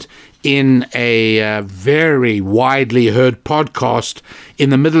explained in a very widely heard podcast in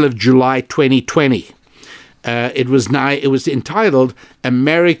the middle of July 2020, it was entitled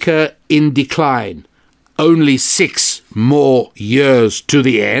America in Decline, Only 6 More Years to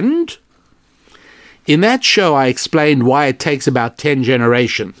the End? In that show, I explained why it takes about 10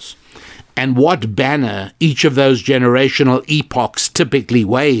 generations and what banner each of those generational epochs typically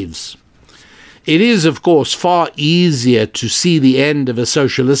waves. It is, of course, far easier to see the end of a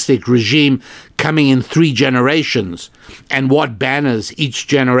socialistic regime coming in 3 generations and what banners each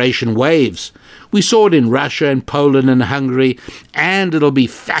generation waves. We saw it in Russia and Poland and Hungary, and it'll be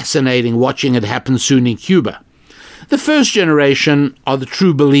fascinating watching it happen soon in Cuba. The first generation are the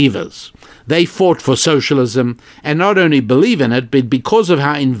true believers. They fought for socialism, and not only believe in it, but because of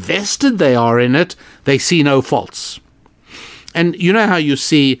how invested they are in it, they see no faults. And you know how you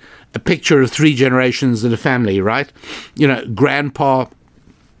see a picture of 3 generations in a family, right? You know, grandpa,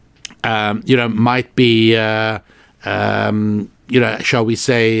 might be, shall we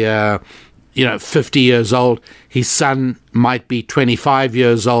say, 50 years old. His son might be 25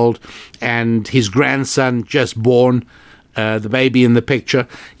 years old, and his grandson just born, the baby in the picture.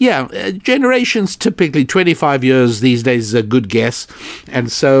 Generations typically 25 years these days is a good guess.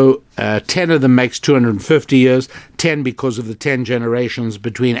 And so 10 of them makes 250 years, 10 because of the 10 generations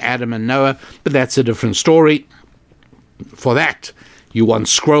between Adam and Noah. But that's a different story. For that, you want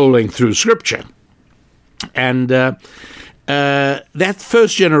scrolling through Scripture. And that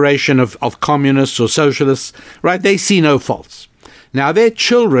first generation of communists or socialists, right, they see no faults. Now, their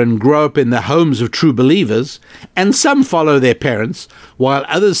children grow up in the homes of true believers, and some follow their parents, while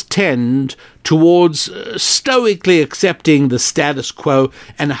others tend towards stoically accepting the status quo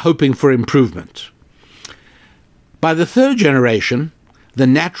and hoping for improvement. By the 3rd generation, the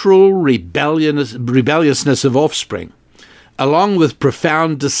natural rebelliousness of offspring, along with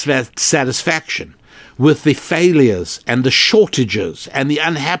profound dissatisfaction with the failures and the shortages and the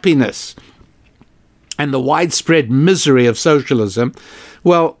unhappiness and the widespread misery of socialism,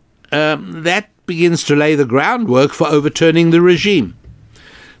 that begins to lay the groundwork for overturning the regime.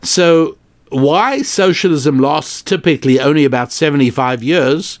 So why socialism lasts typically only about 75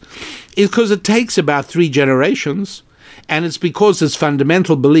 years is because it takes about 3 generations, and it's because its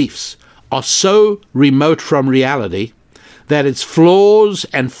fundamental beliefs are so remote from reality that its flaws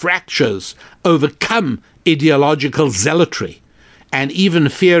and fractures overcome ideological zealotry and even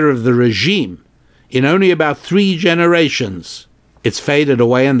fear of the regime. In only about 3 generations, it's faded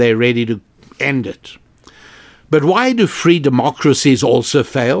away and they're ready to end it. But why do free democracies also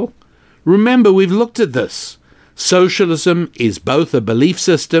fail? Remember, we've looked at this. Socialism is both a belief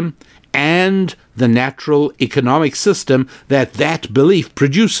system and the natural economic system that belief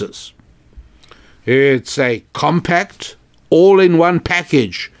produces. It's a compact, all-in-one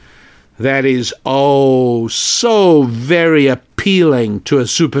package that is, so very appealing to a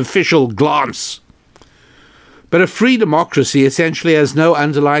superficial glance. But a free democracy essentially has no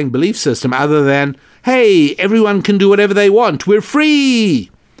underlying belief system other than, hey, everyone can do whatever they want. We're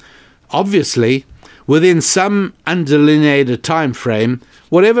free. Obviously, within some undelineated time frame,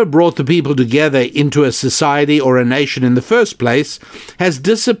 whatever brought the people together into a society or a nation in the first place has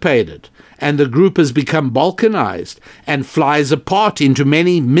dissipated, and the group has become balkanized and flies apart into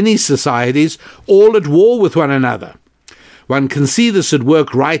many mini-societies, all at war with one another. One can see this at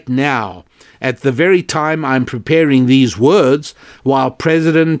work right now, at the very time I'm preparing these words, while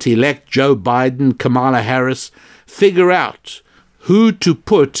President-elect Joe Biden, Kamala Harris figure out who to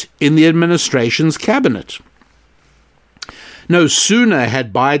put in the administration's cabinet. No sooner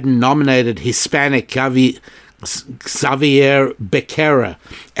had Biden nominated Hispanic Xavier Becerra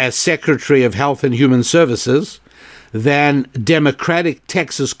as Secretary of Health and Human Services than Democratic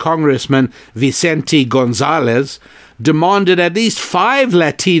Texas Congressman Vicente Gonzalez demanded at least 5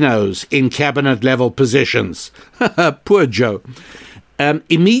 Latinos in cabinet-level positions. Poor Joe.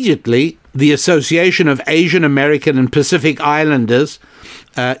 Immediately, the Association of Asian American and Pacific Islanders,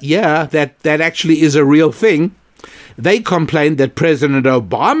 that actually is a real thing, they complained that President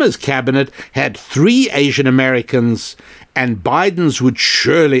Obama's cabinet had 3 Asian Americans and Biden's would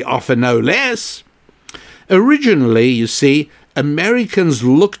surely offer no less. Originally, you see, Americans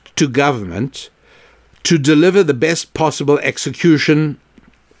looked to government to deliver the best possible execution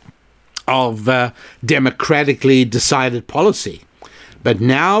of democratically decided policy. But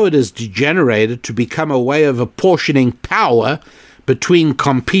now it has degenerated to become a way of apportioning power between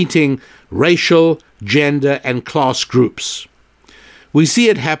competing racial, gender, and class groups. We see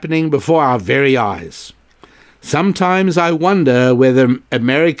it happening before our very eyes. Sometimes I wonder whether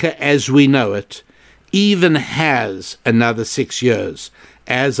America as we know it even has another 6 years,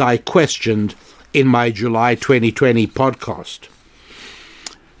 as I questioned in my July 2020 podcast.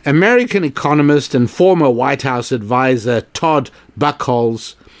 American economist and former White House advisor Todd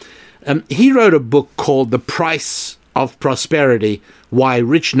Buchholz, he wrote a book called The Price of Prosperity, Why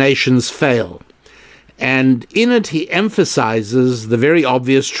Rich Nations Fail. And in it he emphasizes the very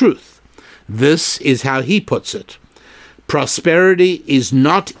obvious truth. This is how he puts it. Prosperity is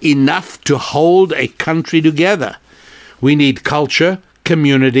not enough to hold a country together. We need culture,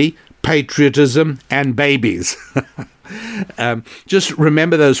 community, patriotism, and babies. Just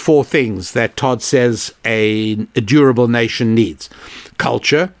remember those 4 things that Todd says a durable nation needs.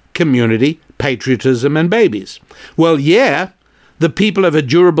 Culture, community, patriotism, and babies. Well, yeah, the people of a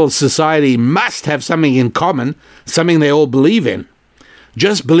durable society must have something in common, something they all believe in.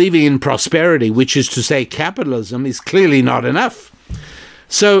 Just believing in prosperity, which is to say capitalism, is clearly not enough.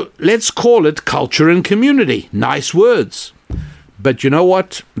 So let's call it culture and community. Nice words. But you know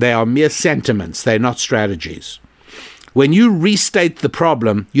what? They are mere sentiments. They're not strategies. When you restate the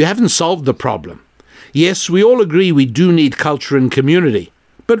problem, you haven't solved the problem. Yes, we all agree we do need culture and community.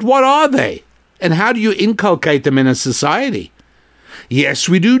 But what are they? And how do you inculcate them in a society? Yes,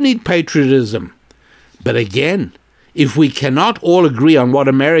 we do need patriotism. But again, if we cannot all agree on what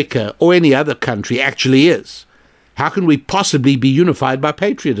America or any other country actually is, how can we possibly be unified by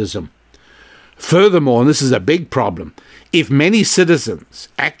patriotism? Furthermore, and this is a big problem, if many citizens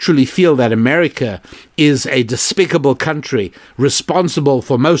actually feel that America is a despicable country responsible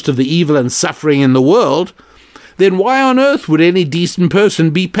for most of the evil and suffering in the world, then why on earth would any decent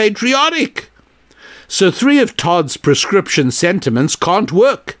person be patriotic? So 3 of Todd's prescription sentiments can't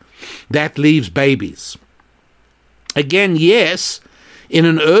work. That leaves babies. Again, yes, in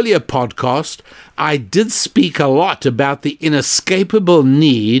an earlier podcast, I did speak a lot about the inescapable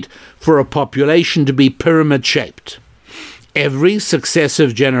need for a population to be pyramid-shaped. Every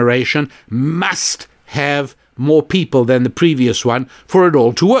successive generation must have more people than the previous one for it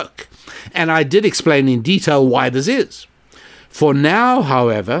all to work. And I did explain in detail why this is. For now,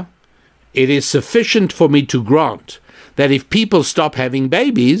 however, it is sufficient for me to grant that if people stop having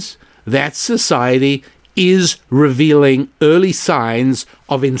babies, that society is revealing early signs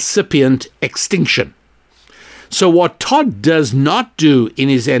of incipient extinction. So what Todd does not do in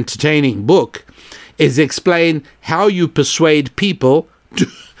his entertaining book is explain how you persuade people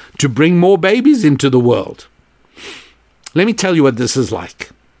to bring more babies into the world. Let me tell you what this is like.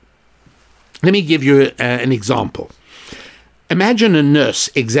 Let me give you an example. Imagine a nurse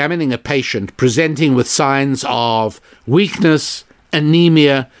examining a patient presenting with signs of weakness,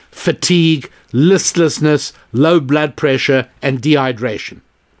 anemia, fatigue, listlessness, low blood pressure, and dehydration.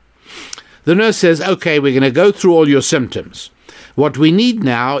 The nurse says, okay, we're going to go through all your symptoms. What we need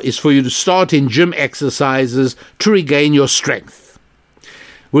now is for you to start in gym exercises to regain your strength.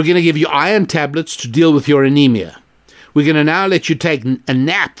 We're going to give you iron tablets to deal with your anemia. We're going to now let you take a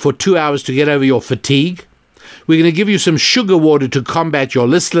nap for 2 hours to get over your fatigue. We're going to give you some sugar water to combat your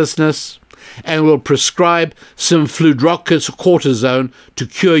listlessness. and will prescribe some fludrocortisone to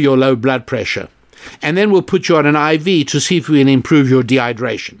cure your low blood pressure. And then we'll put you on an IV to see if we can improve your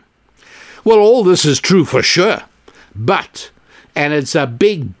dehydration. Well, all this is true for sure. But, and it's a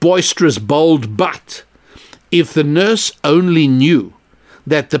big, boisterous, bold but, if the nurse only knew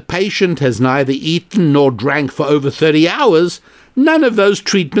that the patient has neither eaten nor drank for over 30 hours, none of those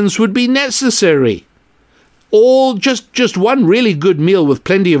treatments would be necessary. All just one really good meal with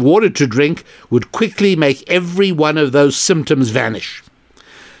plenty of water to drink would quickly make every one of those symptoms vanish.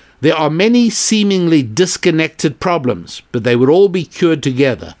 There are many seemingly disconnected problems, but they would all be cured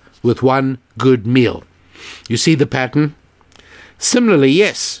together with one good meal. You see the pattern? Similarly,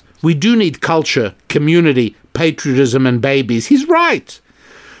 yes, we do need culture, community, patriotism, and babies. He's right.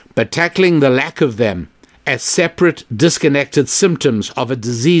 But tackling the lack of them as separate, disconnected symptoms of a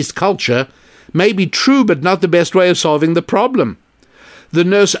diseased culture may be true, but not the best way of solving the problem. The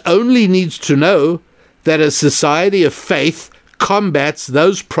nurse only needs to know that a society of faith combats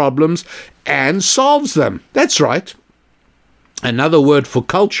those problems and solves them. That's right. Another word for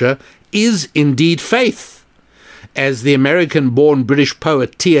culture is indeed faith. As the American-born British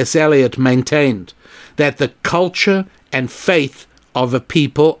poet T.S. Eliot maintained, that the culture and faith of a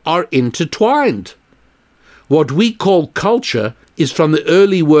people are intertwined. What we call culture is from the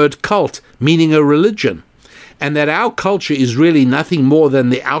early word cult, meaning a religion, and that our culture is really nothing more than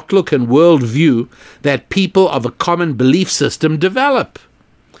the outlook and worldview that people of a common belief system develop.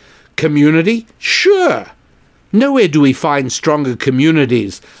 Community? Sure. Nowhere do we find stronger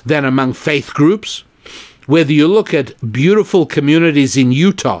communities than among faith groups. Whether you look at beautiful communities in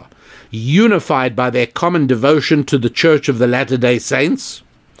Utah, unified by their common devotion to the Church of the Latter-day Saints,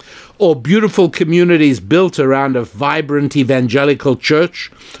 or beautiful communities built around a vibrant evangelical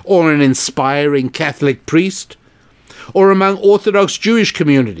church or an inspiring Catholic priest, or among Orthodox Jewish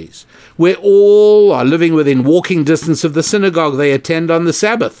communities, where all are living within walking distance of the synagogue they attend on the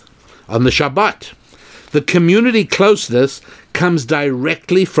Sabbath, on the Shabbat. The community closeness comes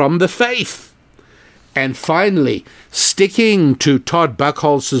directly from the faith. And finally, sticking to Todd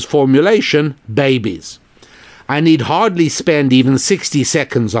Buckholz's formulation, babies. I need hardly spend even 60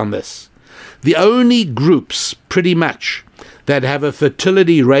 seconds on this. The only groups, pretty much, that have a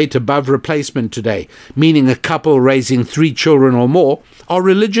fertility rate above replacement today, meaning a couple raising 3 children or more, are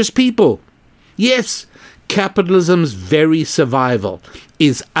religious people. Yes, capitalism's very survival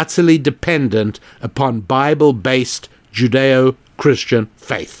is utterly dependent upon Bible-based Judeo-Christian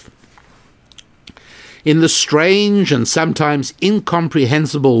faith. In the strange and sometimes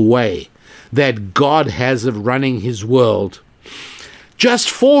incomprehensible way that God has of running his world, just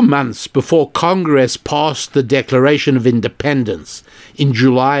 4 months before Congress passed the Declaration of Independence in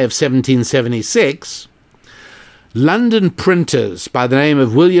July of 1776, London printers by the name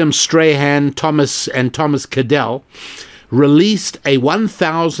of William Strahan, Thomas Cadell released a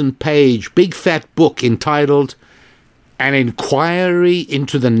 1,000-page big fat book entitled An Inquiry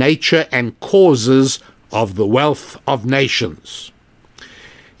into the Nature and Causes of the Wealth of Nations.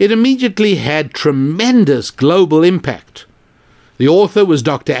 It immediately had tremendous global impact. The author was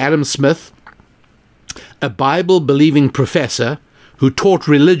Dr. Adam Smith, a Bible-believing professor who taught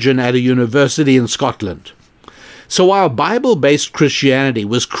religion at a university in Scotland. So while Bible-based Christianity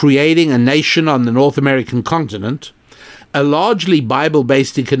was creating a nation on the North American continent, a largely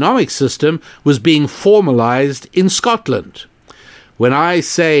Bible-based economic system was being formalized in Scotland. When I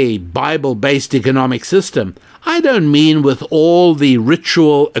say Bible-based economic system, I don't mean with all the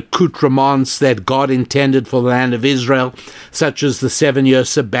ritual accoutrements that God intended for the land of Israel, such as the 7-year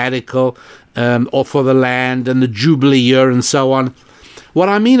sabbatical, or for the land and the Jubilee year and so on. What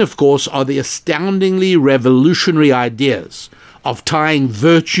I mean, of course, are the astoundingly revolutionary ideas of tying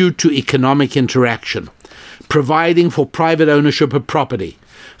virtue to economic interaction, providing for private ownership of property,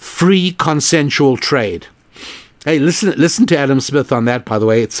 free consensual trade. Hey, listen to Adam Smith on that, by the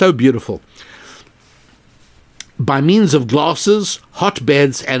way. It's so beautiful. By means of glasses,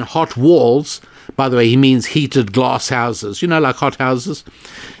 hotbeds, and hot walls, by the way, he means heated glass houses, like hot houses.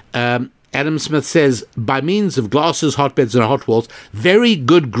 Adam Smith says, by means of glasses, hotbeds, and hot walls, very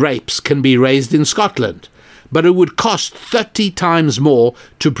good grapes can be raised in Scotland, but it would cost 30 times more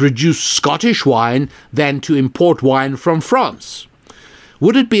to produce Scottish wine than to import wine from France.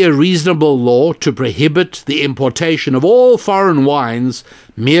 Would it be a reasonable law to prohibit the importation of all foreign wines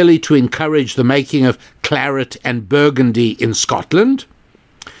merely to encourage the making of claret and burgundy in Scotland?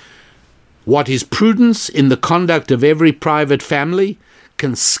 What is prudence in the conduct of every private family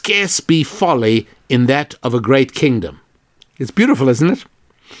can scarce be folly in that of a great kingdom. It's beautiful, isn't it?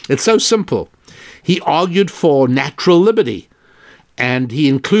 It's so simple. He argued for natural liberty And he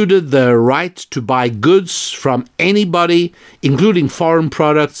included the right to buy goods from anybody, including foreign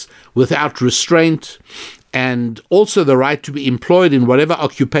products, without restraint, and also the right to be employed in whatever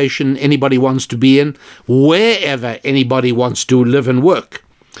occupation anybody wants to be in, wherever anybody wants to live and work.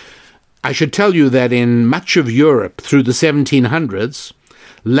 I should tell you that in much of Europe through the 1700s,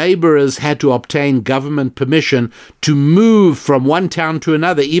 laborers had to obtain government permission to move from one town to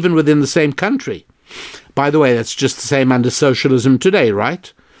another, even within the same country. By the way, that's just the same under socialism today,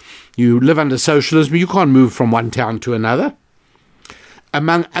 right? You live under socialism, you can't move from one town to another.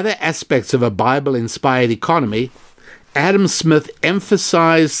 Among other aspects of a Bible-inspired economy, Adam Smith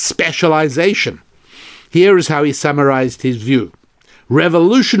emphasized specialization. Here is how he summarized his view.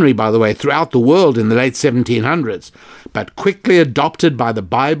 Revolutionary, by the way, throughout the world in the late 1700s, but quickly adopted by the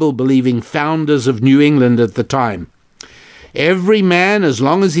Bible-believing founders of New England at the time. Every man, as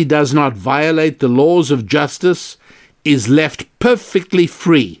long as he does not violate the laws of justice, is left perfectly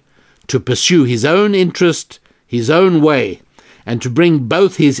free to pursue his own interest, his own way, and to bring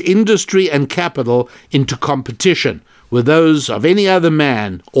both his industry and capital into competition with those of any other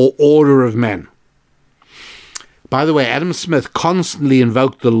man or order of men. By the way, Adam Smith constantly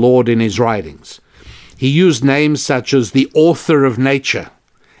invoked the Lord in his writings. He used names such as the author of nature,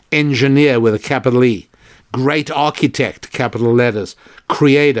 engineer with a capital E, great architect, capital letters,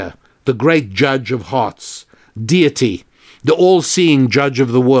 creator, the great judge of hearts, deity, the all-seeing judge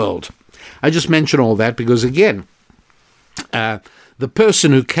of the world. I just mention all that because, again, the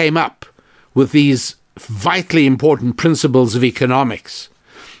person who came up with these vitally important principles of economics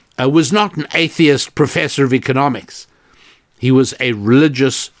was not an atheist professor of economics. He was a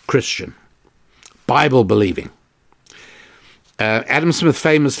religious Christian, Bible-believing. Adam Smith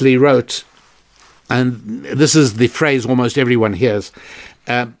famously wrote, and this is the phrase almost everyone hears,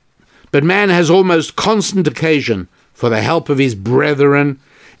 but man has almost constant occasion for the help of his brethren,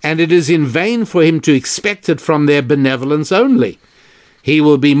 and it is in vain for him to expect it from their benevolence only. He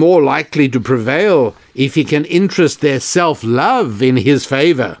will be more likely to prevail if he can interest their self-love in his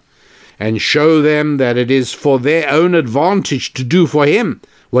favor, and show them that it is for their own advantage to do for him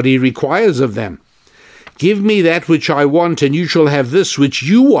what he requires of them. Give me that which I want, and you shall have this which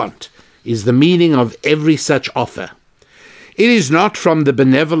you want, is the meaning of every such offer. It is not from the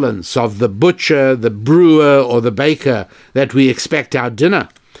benevolence of the butcher, the brewer, or the baker that we expect our dinner,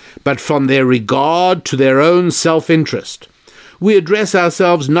 but from their regard to their own self-interest. We address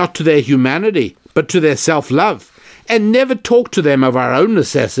ourselves not to their humanity, but to their self-love, and never talk to them of our own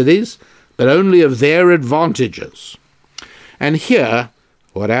necessities, but only of their advantages. And here,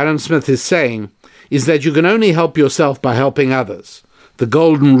 what Adam Smith is saying is that you can only help yourself by helping others. The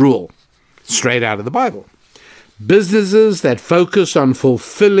golden rule, straight out of the Bible. Businesses that focus on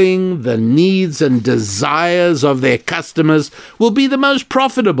fulfilling the needs and desires of their customers will be the most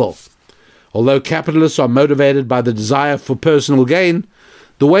profitable. Although capitalists are motivated by the desire for personal gain,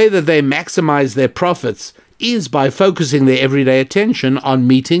 the way that they maximize their profits is by focusing their everyday attention on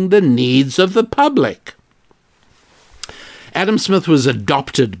meeting the needs of the public. Adam Smith was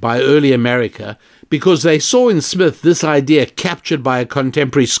adopted by early America because they saw in Smith this idea captured by a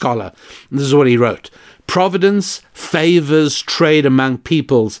contemporary scholar. This is what he wrote. Providence favors trade among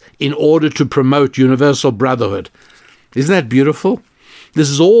peoples in order to promote universal brotherhood. Isn't that beautiful? This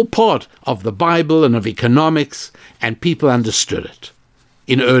is all part of the Bible and of economics, and people understood it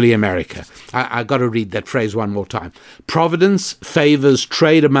in early America. I got to read that phrase one more time. Providence favors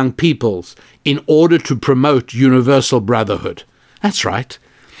trade among peoples in order to promote universal brotherhood. That's right.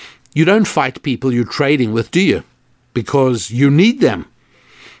 You don't fight people you're trading with, do you? Because you need them.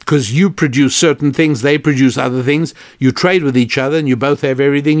 Because you produce certain things, they produce other things. You trade with each other and you both have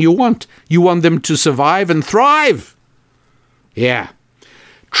everything you want. You want them to survive and thrive. Yeah.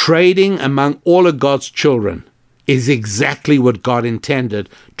 Trading among all of God's children is exactly what God intended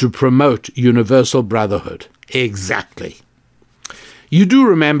to promote universal brotherhood. Exactly. You do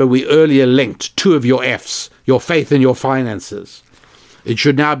remember we earlier linked two of your F's, your faith and your finances. It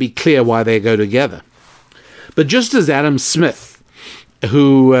should now be clear why they go together. But just as Adam Smith,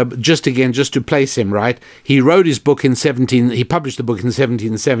 who, just to place him right, he wrote his book he published the book in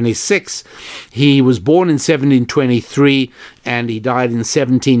 1776. He was born in 1723 and he died in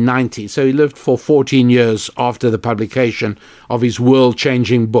 1790. So he lived for 14 years after the publication of his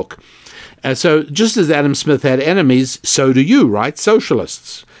world-changing book. So just as Adam Smith had enemies, so do you, right?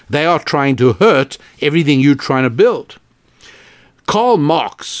 Socialists. They are trying to hurt everything you're trying to build. Karl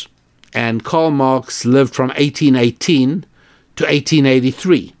Marx lived from 1818 to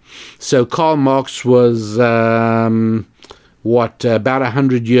 1883. So Karl Marx was, about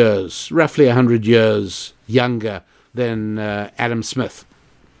 100 years, roughly 100 years younger than Adam Smith.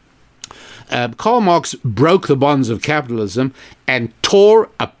 Karl Marx broke the bonds of capitalism and tore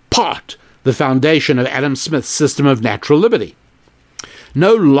apart the foundation of Adam Smith's system of natural liberty.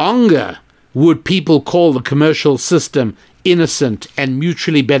 No longer would people call the commercial system innocent and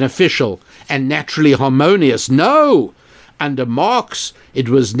mutually beneficial and naturally harmonious. No! Under Marx, it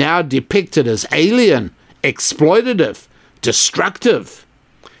was now depicted as alien, exploitative, destructive.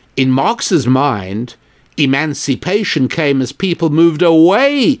 In Marx's mind, emancipation came as people moved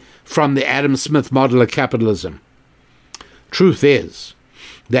away from the Adam Smith model of capitalism. Truth is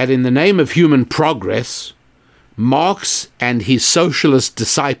that in the name of human progress, Marx and his socialist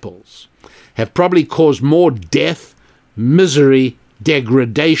disciples have probably caused more death, misery,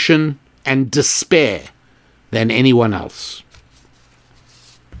 degradation, and despair than anyone else.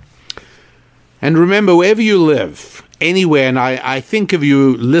 And remember, wherever you live, anywhere, and I think of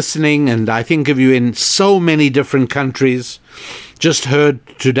you listening, and I think of you in so many different countries. Just heard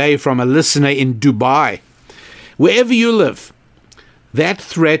today from a listener in Dubai. Wherever you live, that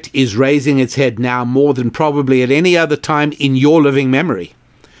threat is raising its head now more than probably at any other time in your living memory.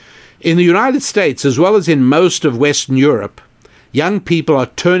 In the United States, as well as in most of Western Europe, young people are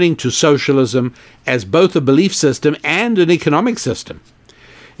turning to socialism as both a belief system and an economic system.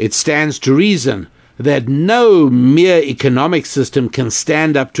 It stands to reason that no mere economic system can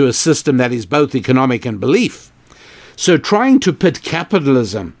stand up to a system that is both economic and belief. So trying to pit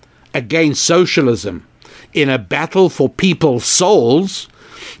capitalism against socialism in a battle for people's souls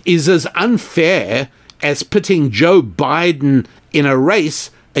is as unfair as pitting Joe Biden in a race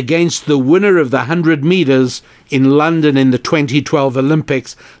against the winner of the 100 meters in London in the 2012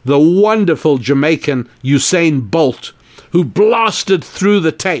 Olympics, the wonderful Jamaican Usain Bolt, who blasted through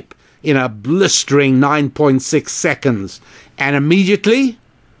the tape in a blistering 9.6 seconds and immediately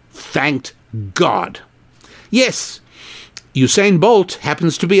thanked God. Yes, Usain Bolt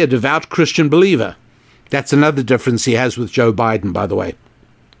happens to be a devout Christian believer. That's another difference he has with Joe Biden, by the way.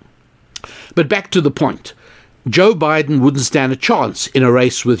 But back to the point. Joe Biden wouldn't stand a chance in a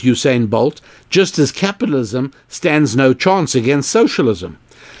race with Usain Bolt, just as capitalism stands no chance against socialism.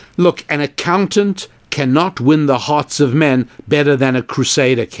 Look, an accountant cannot win the hearts of men better than a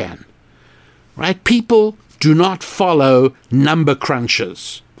crusader can. Right? People do not follow number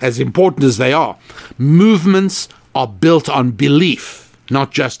crunchers, as important as they are. Movements are built on belief,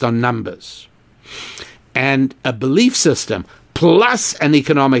 not just on numbers. And a belief system plus an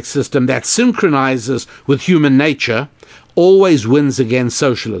economic system that synchronizes with human nature always wins against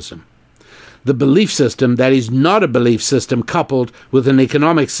socialism. The belief system that is not a belief system coupled with an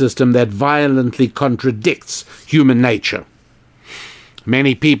economic system that violently contradicts human nature.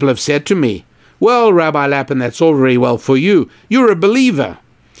 Many people have said to me, "Well, Rabbi Lapin, that's all very well for you. You're a believer."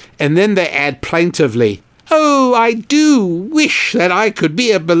 And then they add plaintively, "Oh, I do wish that I could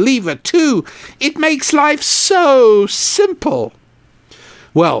be a believer too. It makes life so simple."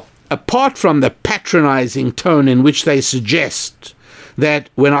 Well, apart from the patronizing tone in which they suggest that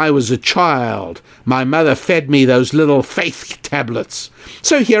when I was a child, my mother fed me those little faith tablets,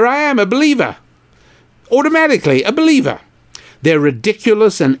 so here I am, a believer. Automatically a believer. Their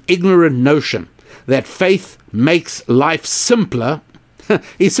ridiculous and ignorant notion that faith makes life simpler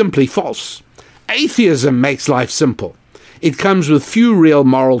is simply false. Atheism makes life simple. It comes with few real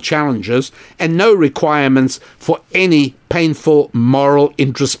moral challenges and no requirements for any painful moral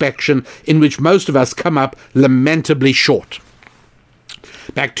introspection in which most of us come up lamentably short.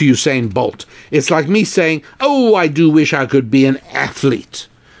 Back to Usain Bolt. It's like me saying, "Oh, I do wish I could be an athlete."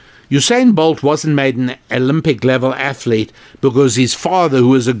 Usain Bolt wasn't made an Olympic-level athlete because his father, who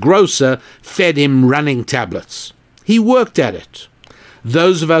was a grocer, fed him running tablets. He worked at it.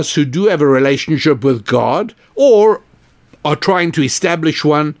 Those of us who do have a relationship with God, or are trying to establish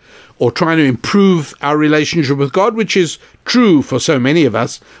one, or trying to improve our relationship with God, which is true for so many of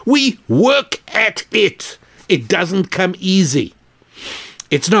us, we work at it. It doesn't come easy.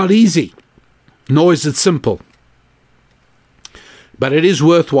 It's not easy, nor is it simple. But it is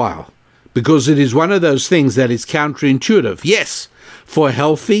worthwhile, because it is one of those things that is counterintuitive. Yes, for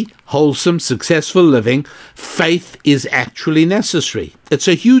healthy, wholesome, successful living, faith is actually necessary. It's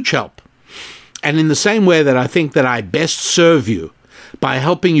a huge help. And in the same way that I think that I best serve you by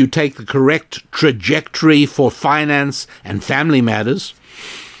helping you take the correct trajectory for finance and family matters,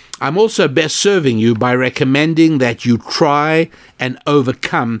 I'm also best serving you by recommending that you try and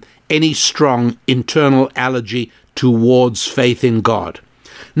overcome any strong internal allergy towards faith in God.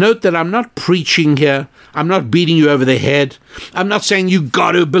 Note that I'm not preaching here. I'm not beating you over the head. I'm not saying you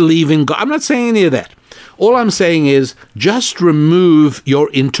got to believe in God. I'm not saying any of that. All I'm saying is just remove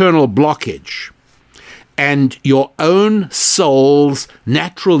your internal blockage and your own soul's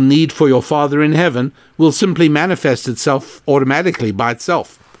natural need for your Father in heaven will simply manifest itself automatically by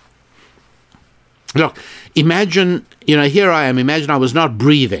itself. Look, imagine, here I am, imagine I was not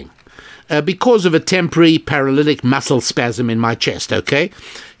breathing because of a temporary paralytic muscle spasm in my chest, okay?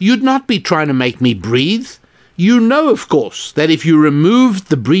 You'd not be trying to make me breathe. You know, of course, that if you removed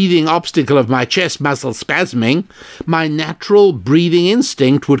the breathing obstacle of my chest muscle spasming, my natural breathing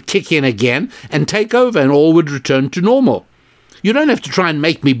instinct would kick in again and take over and all would return to normal. You don't have to try and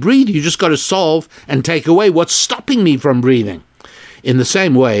make me breathe. You just got to solve and take away what's stopping me from breathing. In the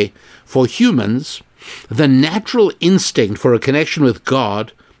same way, for humans, the natural instinct for a connection with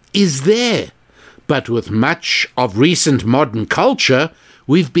God is there. But with much of recent modern culture,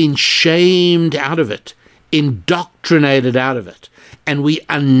 we've been shamed out of it, indoctrinated out of it, and we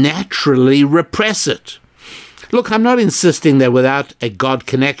unnaturally repress it. Look, I'm not insisting that without a God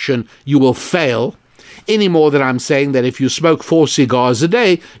connection you will fail, any more than I'm saying that if you smoke 4 cigars a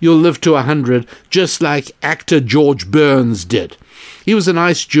day, you'll live to 100, just like actor George Burns did. He was a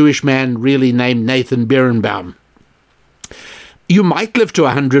nice Jewish man, really, named Nathan Birnbaum. You might live to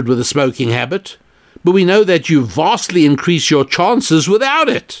 100 with a smoking habit, but we know that you vastly increase your chances without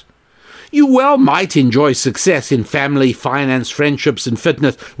it. You well might enjoy success in family, finance, friendships, and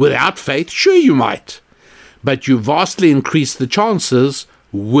fitness without faith. Sure you might. But you vastly increase the chances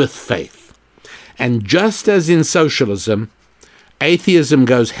with faith. And just as in socialism, atheism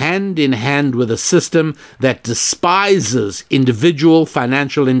goes hand in hand with a system that despises individual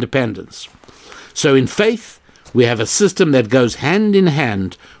financial independence. So in faith, we have a system that goes hand in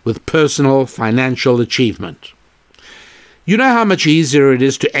hand with personal financial achievement. You know how much easier it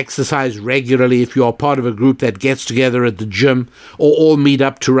is to exercise regularly if you are part of a group that gets together at the gym or all meet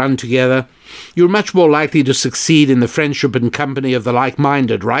up to run together? You're much more likely to succeed in the friendship and company of the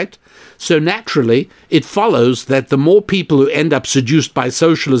like-minded, right? So naturally, it follows that the more people who end up seduced by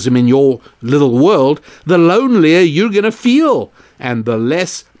socialism in your little world, the lonelier you're going to feel, and the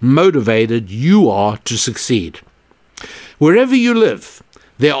less motivated you are to succeed. Wherever you live,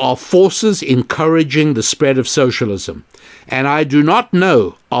 there are forces encouraging the spread of socialism, and I do not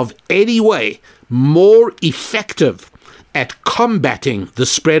know of any way more effective at combating the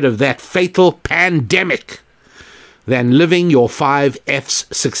spread of that fatal pandemic than living your 5 F's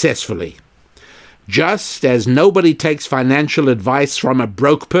successfully. Just as nobody takes financial advice from a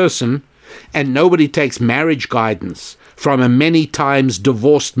broke person, and nobody takes marriage guidance from a many times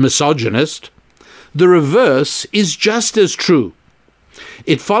divorced misogynist, the reverse is just as true.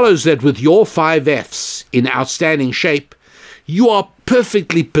 It follows that with your 5 F's in outstanding shape, you are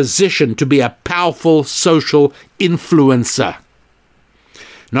perfectly positioned to be a powerful social influencer.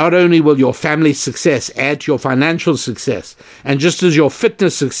 Not only will your family success add to your financial success, and just as your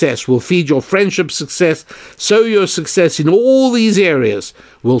fitness success will feed your friendship success, so your success in all these areas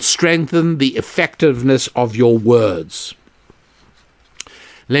will strengthen the effectiveness of your words.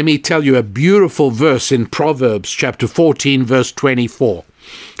 Let me tell you a beautiful verse in Proverbs chapter 14, verse 24.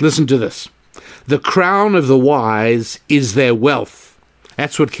 Listen to this. The crown of the wise is their wealth.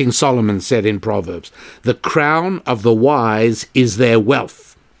 That's what King Solomon said in Proverbs. The crown of the wise is their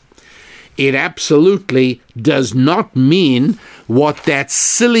wealth. It absolutely does not mean what that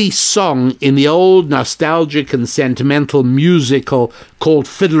silly song in the old nostalgic and sentimental musical called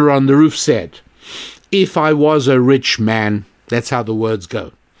Fiddler on the Roof said. If I was a rich man, that's how the words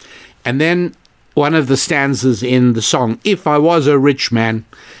go. And then one of the stanzas in the song, if I was a rich man,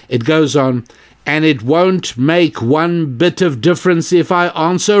 it goes on, and it won't make one bit of difference if I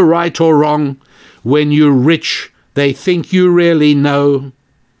answer right or wrong. When you're rich, they think you really know.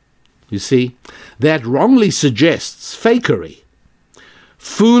 You see, that wrongly suggests fakery.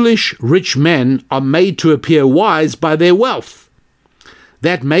 Foolish rich men are made to appear wise by their wealth.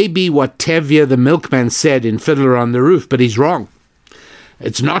 That may be what Tevye the milkman said in Fiddler on the Roof, but he's wrong.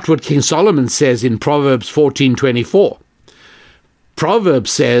 It's not what King Solomon says in Proverbs 14:24.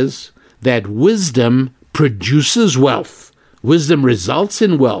 Proverbs says that wisdom produces wealth. Wisdom results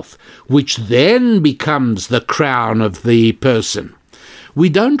in wealth, which then becomes the crown of the person. We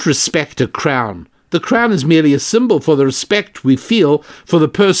don't respect a crown. The crown is merely a symbol for the respect we feel for the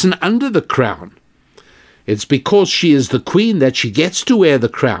person under the crown. It's because she is the queen that she gets to wear the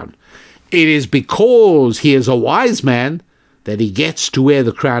crown. It is because he is a wise man that he gets to wear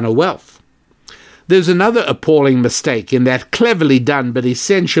the crown of wealth. There's another appalling mistake in that cleverly done but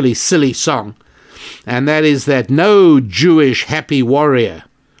essentially silly song, and that is that no Jewish happy warrior,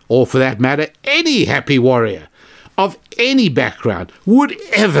 or for that matter, any happy warrior of any background, would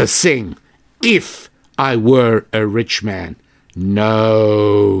ever sing, "If I were a rich man."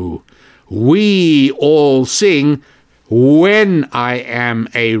 No. we all sing, when I am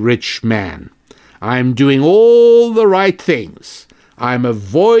a rich man. I'm doing all the right things. I'm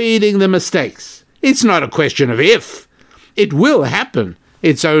avoiding the mistakes. It's not a question of if. It will happen.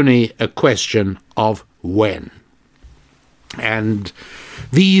 It's only a question of when. And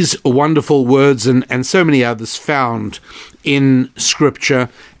these wonderful words and so many others found in Scripture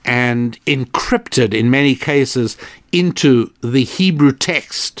and encrypted in many cases into the Hebrew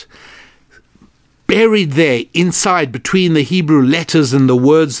text, buried there inside between the Hebrew letters and the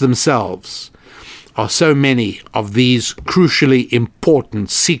words themselves, are so many of these crucially important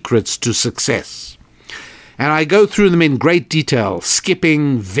secrets to success. And I go through them in great detail,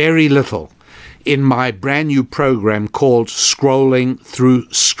 skipping very little, in my brand new program called Scrolling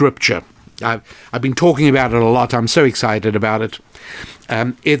Through Scripture. I've been talking about it a lot. I'm so excited about it.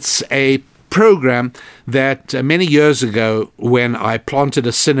 It's a program that many years ago, when I planted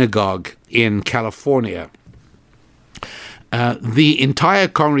a synagogue in California, the entire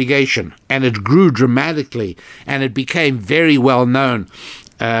congregation, and it grew dramatically, and it became very well known.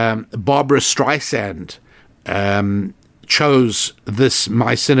 Barbara Streisand chose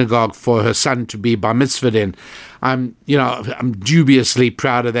my synagogue for her son to be bar mitzvahed in. I'm dubiously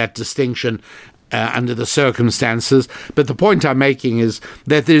proud of that distinction under the circumstances. But the point I'm making is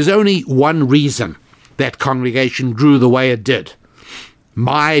that there's only one reason that congregation grew the way it did.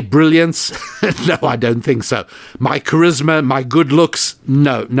 My brilliance? No, I don't think so. My charisma, my good looks?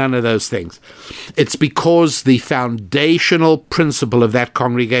 No, none of those things. It's because the foundational principle of that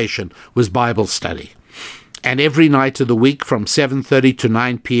congregation was Bible study. And every night of the week from 7:30 to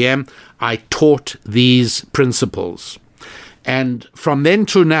 9 p.m., I taught these principles. And from then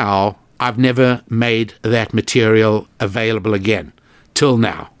to now, I've never made that material available again, till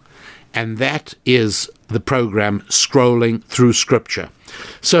now. And that is the program Scrolling Through Scripture.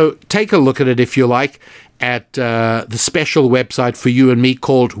 So take a look at it if you like at the special website for you and me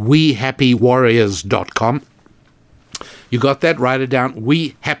called WeHappyWarriors.com. You got that? Write it down,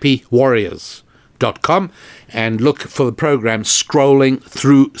 WeHappyWarriors.com, and look for the program Scrolling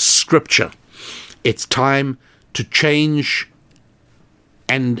Through Scripture. It's time to change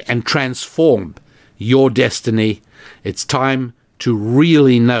and transform your destiny. It's time to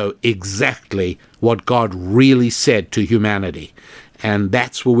really know exactly what God really said to humanity. And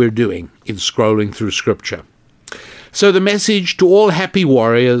that's what we're doing in Scrolling Through Scripture. So the message to all happy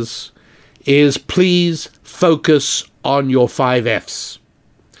warriors is, please focus on your 5 F's.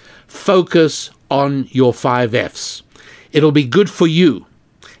 Focus on your 5 F's. It'll be good for you.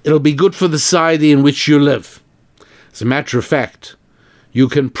 It'll be good for the society in which you live. As a matter of fact, you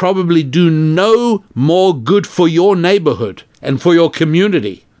can probably do no more good for your neighborhood and for your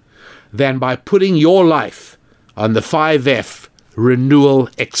community than by putting your life on the 5F Renewal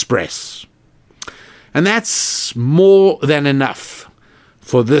Express. And that's more than enough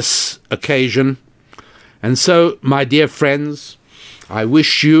for this occasion. And so, my dear friends, I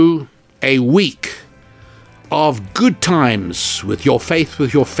wish you a week of good times with your faith,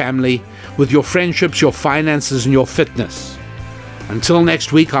 with your family, with your friendships, your finances, and your fitness. Until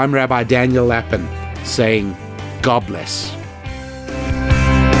next week, I'm Rabbi Daniel Lapin saying, God bless.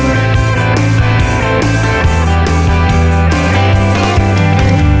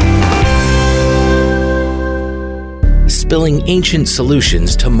 Spilling ancient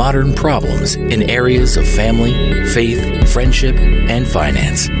solutions to modern problems in areas of family, faith, friendship, and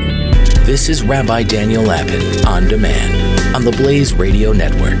finance. This is Rabbi Daniel Lapin on demand on the Blaze Radio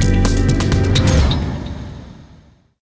Network.